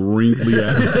with just a wrinkly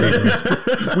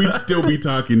ass. We'd still be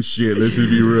talking shit. Let's just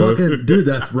be real. Fucking, dude,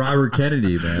 that's Robert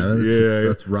Kennedy, man.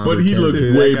 That's Robert. But he Kennedy. looks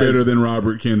way better than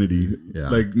Robert Kennedy. Yeah.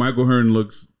 Like Michael Hearn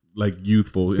looks like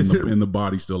youthful in the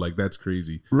body still. Like that's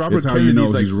crazy. Robert how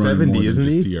Kennedy's like 70, isn't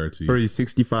he? TRT. Or he's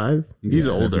 65. He's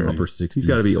older. Upper 60s. He's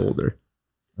got to be older.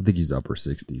 I think he's upper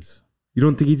 60s. You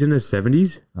don't think he's in his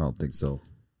 70s? I don't think so.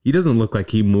 He doesn't look like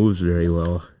he moves very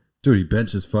well. Dude, he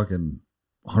benches fucking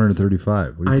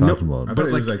 135. What are you talking about? I thought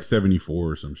it was like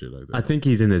 74 or some shit like that. I think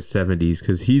he's in his 70s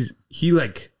because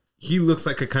he looks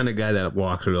like a kind of guy that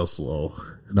walks real slow.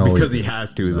 No, because he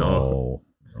has to though.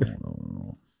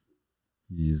 No.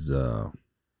 He's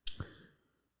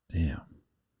damn.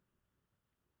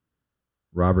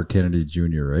 Robert Kennedy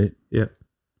Jr., right? Yeah.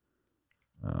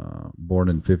 Born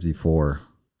in 54.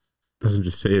 Doesn't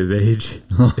just say his age.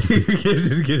 You can't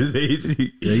just get his age.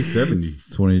 Yeah, he's 70.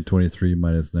 2023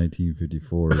 minus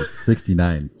 1954 is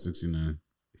 69. 69.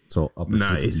 So upper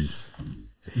 60s.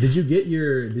 Did you get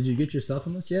your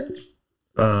supplements yet?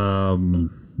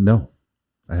 No.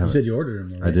 I haven't. You said you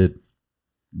ordered them, right? I did.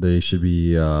 They should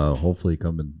be hopefully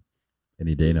coming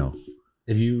any day now.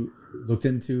 Have you looked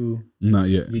into not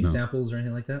yet getting samples or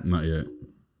anything like that? Not yet.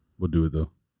 We'll do it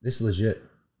though. This is legit.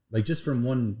 Like just from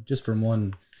one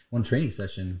training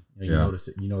session, you notice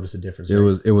it. You notice a difference. It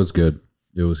was good.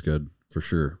 It was good for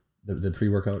sure. The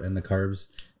pre-workout and the carbs,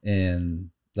 and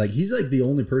like he's like the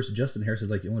only person. Justin Harris is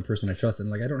like the only person I trust, and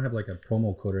like I don't have like a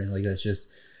promo code or anything like that. It's just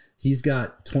he's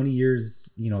got 20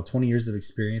 years of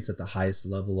experience at the highest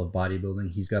level of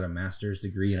bodybuilding. He's got a master's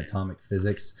degree in atomic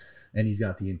physics, and he's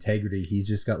got the integrity. He's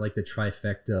just got like the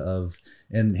trifecta of,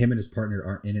 and him and his partner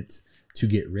aren't in it to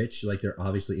get rich. Like they're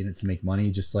obviously in it to make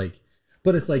money. Just like.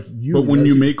 But it's like you. But when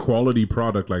you make quality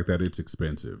product like that, it's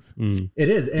expensive. It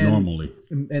is, and normally,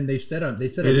 and they've said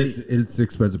it's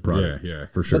expensive product. Yeah,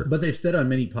 for sure. But they've said on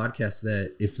many podcasts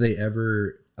that if they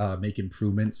ever make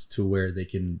improvements to where they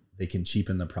can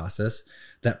cheapen the process,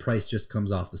 that price just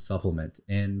comes off the supplement.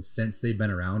 And since they've been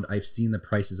around, I've seen the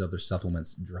prices of their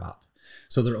supplements drop.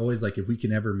 So they're always like, if we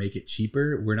can ever make it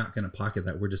cheaper, we're not going to pocket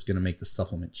that. We're just going to make the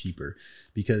supplement cheaper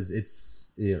because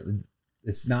it's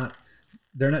not.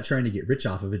 They're not trying to get rich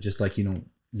off of it. Just like, you're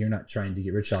not trying to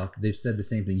get rich off. They've said the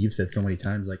same thing you've said so many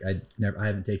times. Like I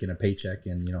haven't taken a paycheck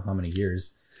in, how many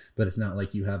years, but it's not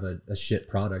like you have a shit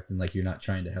product and like, you're not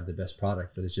trying to have the best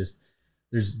product, but it's just,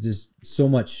 there's just so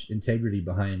much integrity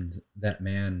behind that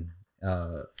man.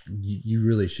 You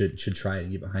really should try it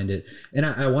and get behind it. And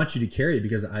I want you to carry it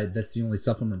because that's the only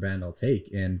supplement brand I'll take.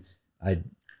 And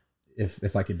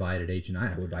if I could buy it at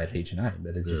H&I, I would buy it at H&I,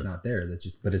 but it's just not there.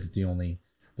 But it's the only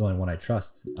one I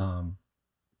trust. And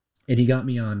he got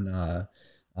me on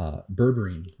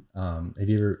berberine. Have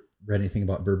you ever read anything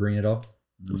about berberine at all?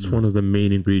 It's one of the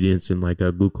main ingredients in like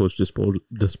a glucose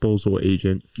disposal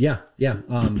agent. Yeah.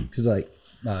 Because like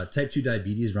type 2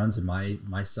 diabetes runs in my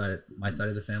side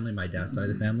of the family, my dad's side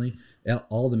of the family.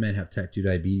 All the men have type 2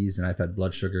 diabetes, and I've had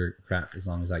blood sugar crap as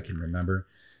long as I can remember.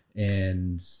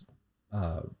 And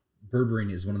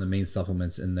berberine is one of the main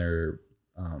supplements in their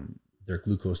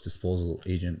glucose disposal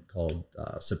agent called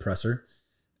suppressor.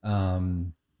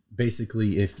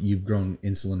 Basically, if you've grown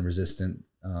insulin resistant,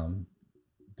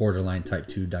 borderline type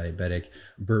 2 diabetic,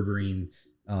 berberine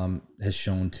has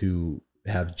shown to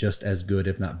have just as good,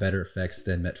 if not better effects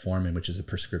than metformin, which is a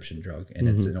prescription drug. And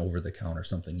it's an over-the-counter,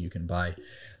 something you can buy.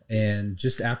 And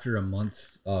just after a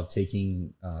month of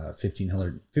taking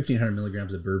 1,500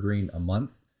 milligrams of berberine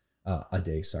a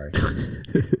day,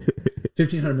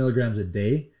 1,500 milligrams a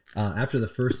day. After the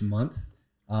first month,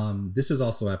 this was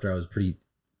also after I was pretty,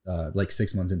 like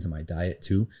 6 months into my diet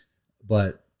too.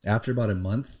 But after about a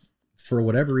month, for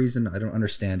whatever reason, I don't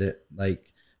understand it.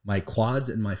 Like my quads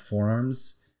and my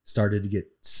forearms started to get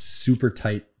super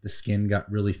tight. The skin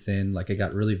got really thin. Like I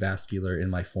got really vascular in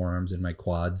my forearms and my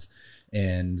quads.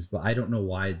 But I don't know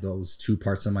why those two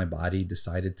parts of my body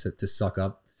decided to suck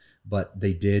up but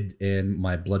they did. And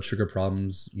my blood sugar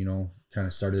problems, you know, kind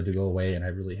of started to go away, and I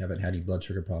really haven't had any blood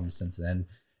sugar problems since then.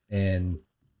 And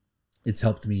it's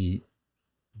helped me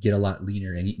get a lot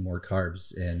leaner and eat more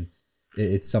carbs. And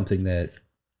it's something that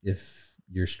if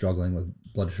you're struggling with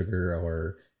blood sugar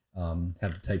or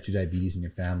have type 2 diabetes in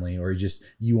your family, or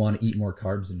you want to eat more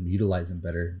carbs and utilize them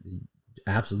better,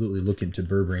 absolutely look into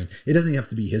berberine. It doesn't have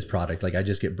to be his product. Like I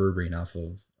just get berberine off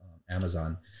of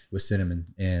Amazon with cinnamon,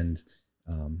 and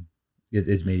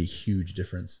it's made a huge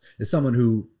difference. As someone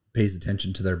who pays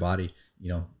attention to their body, you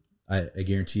know, I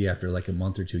guarantee after like a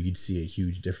month or two, you'd see a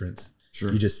huge difference.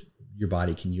 Sure. Your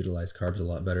body can utilize carbs a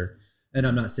lot better. And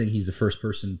I'm not saying he's the first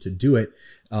person to do it.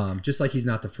 Just like he's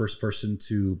not the first person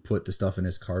to put the stuff in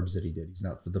his carbs that he did. He's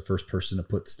not the first person to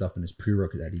put the stuff in his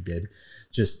pre-workout that he did.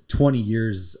 Just 20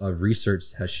 years of research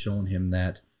has shown him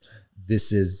that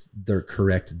this is the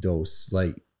correct dose.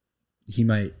 Like he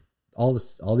might, all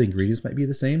the ingredients might be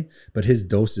the same, but his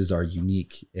doses are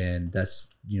unique. And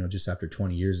that's, you know, just after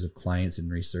 20 years of clients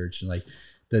and research, and like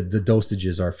the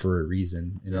dosages are for a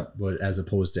reason. But as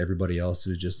opposed to everybody else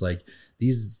who's just like,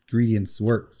 these ingredients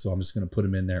work, so I'm just going to put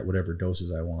them in there at whatever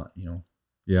doses I want, you know?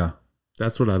 Yeah.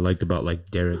 That's what I liked about like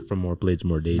Derek from More Blades,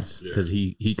 More Dates, because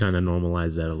he kind of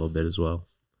normalized that a little bit as well.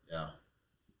 Yeah.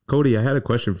 Cody, I had a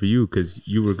question for you because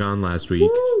you were gone last week.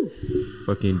 Woo!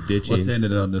 Fucking ditching. Let's end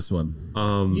it on this one.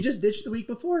 You just ditched the week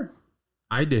before.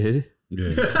 I did.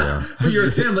 Yeah. You're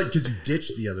saying like because you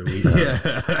ditched the other week.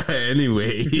 Yeah.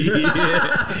 Anyway.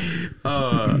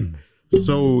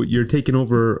 So you're taking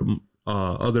over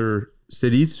other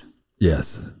cities?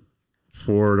 Yes.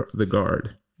 For the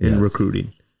guard and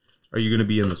recruiting. Are you going to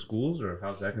be in the schools, or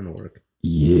how's that going to work?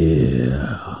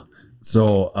 Yeah.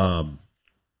 So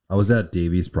I was at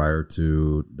Davies prior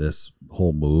to this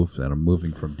whole move, and I'm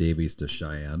moving from Davies to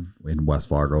Cheyenne in West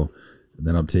Fargo, and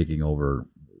then I'm taking over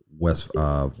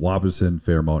Wabaston,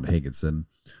 Fairmount, Hankinson.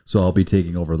 So I'll be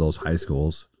taking over those high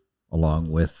schools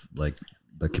along with like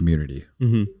the community.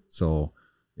 Mm-hmm. So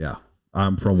yeah,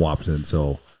 I'm from Wabaston,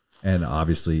 so. And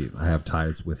obviously, I have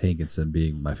ties with Hankinson,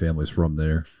 being my family's from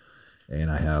there, and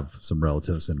I have some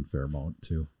relatives in Fairmount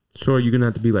too. So, are you gonna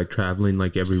have to be like traveling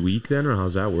like every week then, or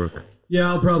how's that work?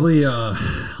 Yeah, I'll probably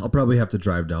have to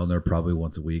drive down there probably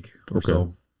once a week or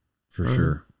so, for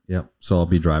sure. Yep. So I'll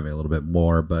be driving a little bit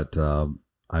more, but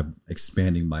I'm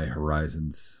expanding my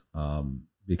horizons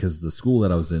because the school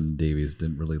that I was in, Davies,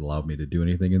 didn't really allow me to do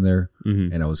anything in there,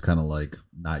 and I was kind of like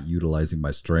not utilizing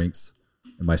my strengths.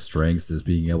 And my strengths is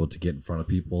being able to get in front of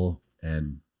people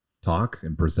and talk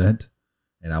and present.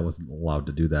 And I wasn't allowed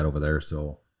to do that over there.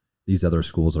 So these other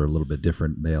schools are a little bit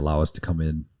different. They allow us to come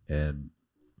in and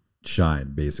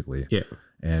shine, basically. Yeah.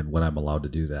 And when I'm allowed to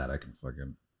do that, I can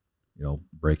fucking, you know,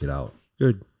 break it out.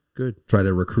 Good. Try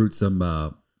to recruit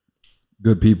some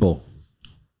good people.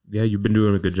 Yeah, you've been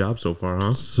doing a good job so far,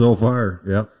 huh? So far,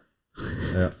 yep.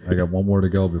 Yeah, I got one more to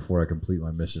go before I complete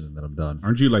my mission, and then I'm done.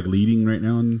 Aren't you like leading right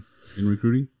now in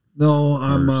recruiting? No,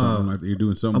 you're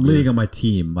doing something. I'm leading on my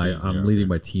team. I'm leading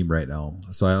my team right now,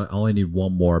 so I only need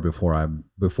one more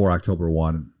before October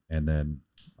 1, and then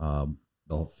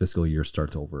the fiscal year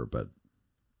starts over. But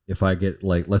if I get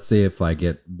let's say if I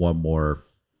get one more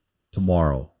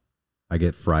tomorrow, I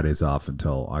get Fridays off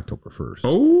until October 1st.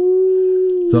 Oh.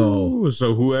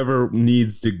 So whoever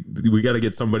needs to, we got to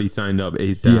get somebody signed up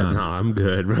ASAP. Dion. Nah, I'm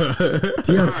good, bro.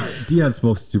 Dion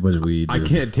smokes too much weed. Dude. I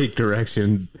can't take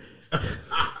direction.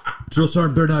 Drill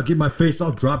sergeant better not get in my face.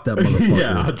 I'll drop that motherfucker.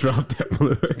 Yeah, I'll drop that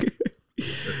motherfucker.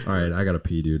 All right, I got to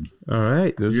pee, dude. All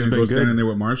right. You're going to go stand in there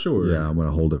with Marshall? Or? Yeah, I'm going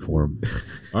to hold it for him.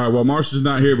 All right, well, Marshall's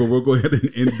not here, but we'll go ahead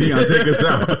and Dion take us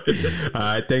out. All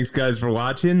right, thanks, guys, for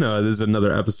watching. This is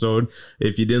another episode.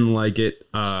 If you didn't like it,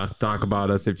 talk about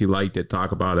us. If you liked it,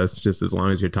 talk about us, just as long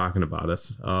as you're talking about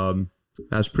us.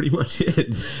 That's pretty much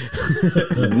it.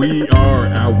 We are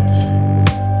out.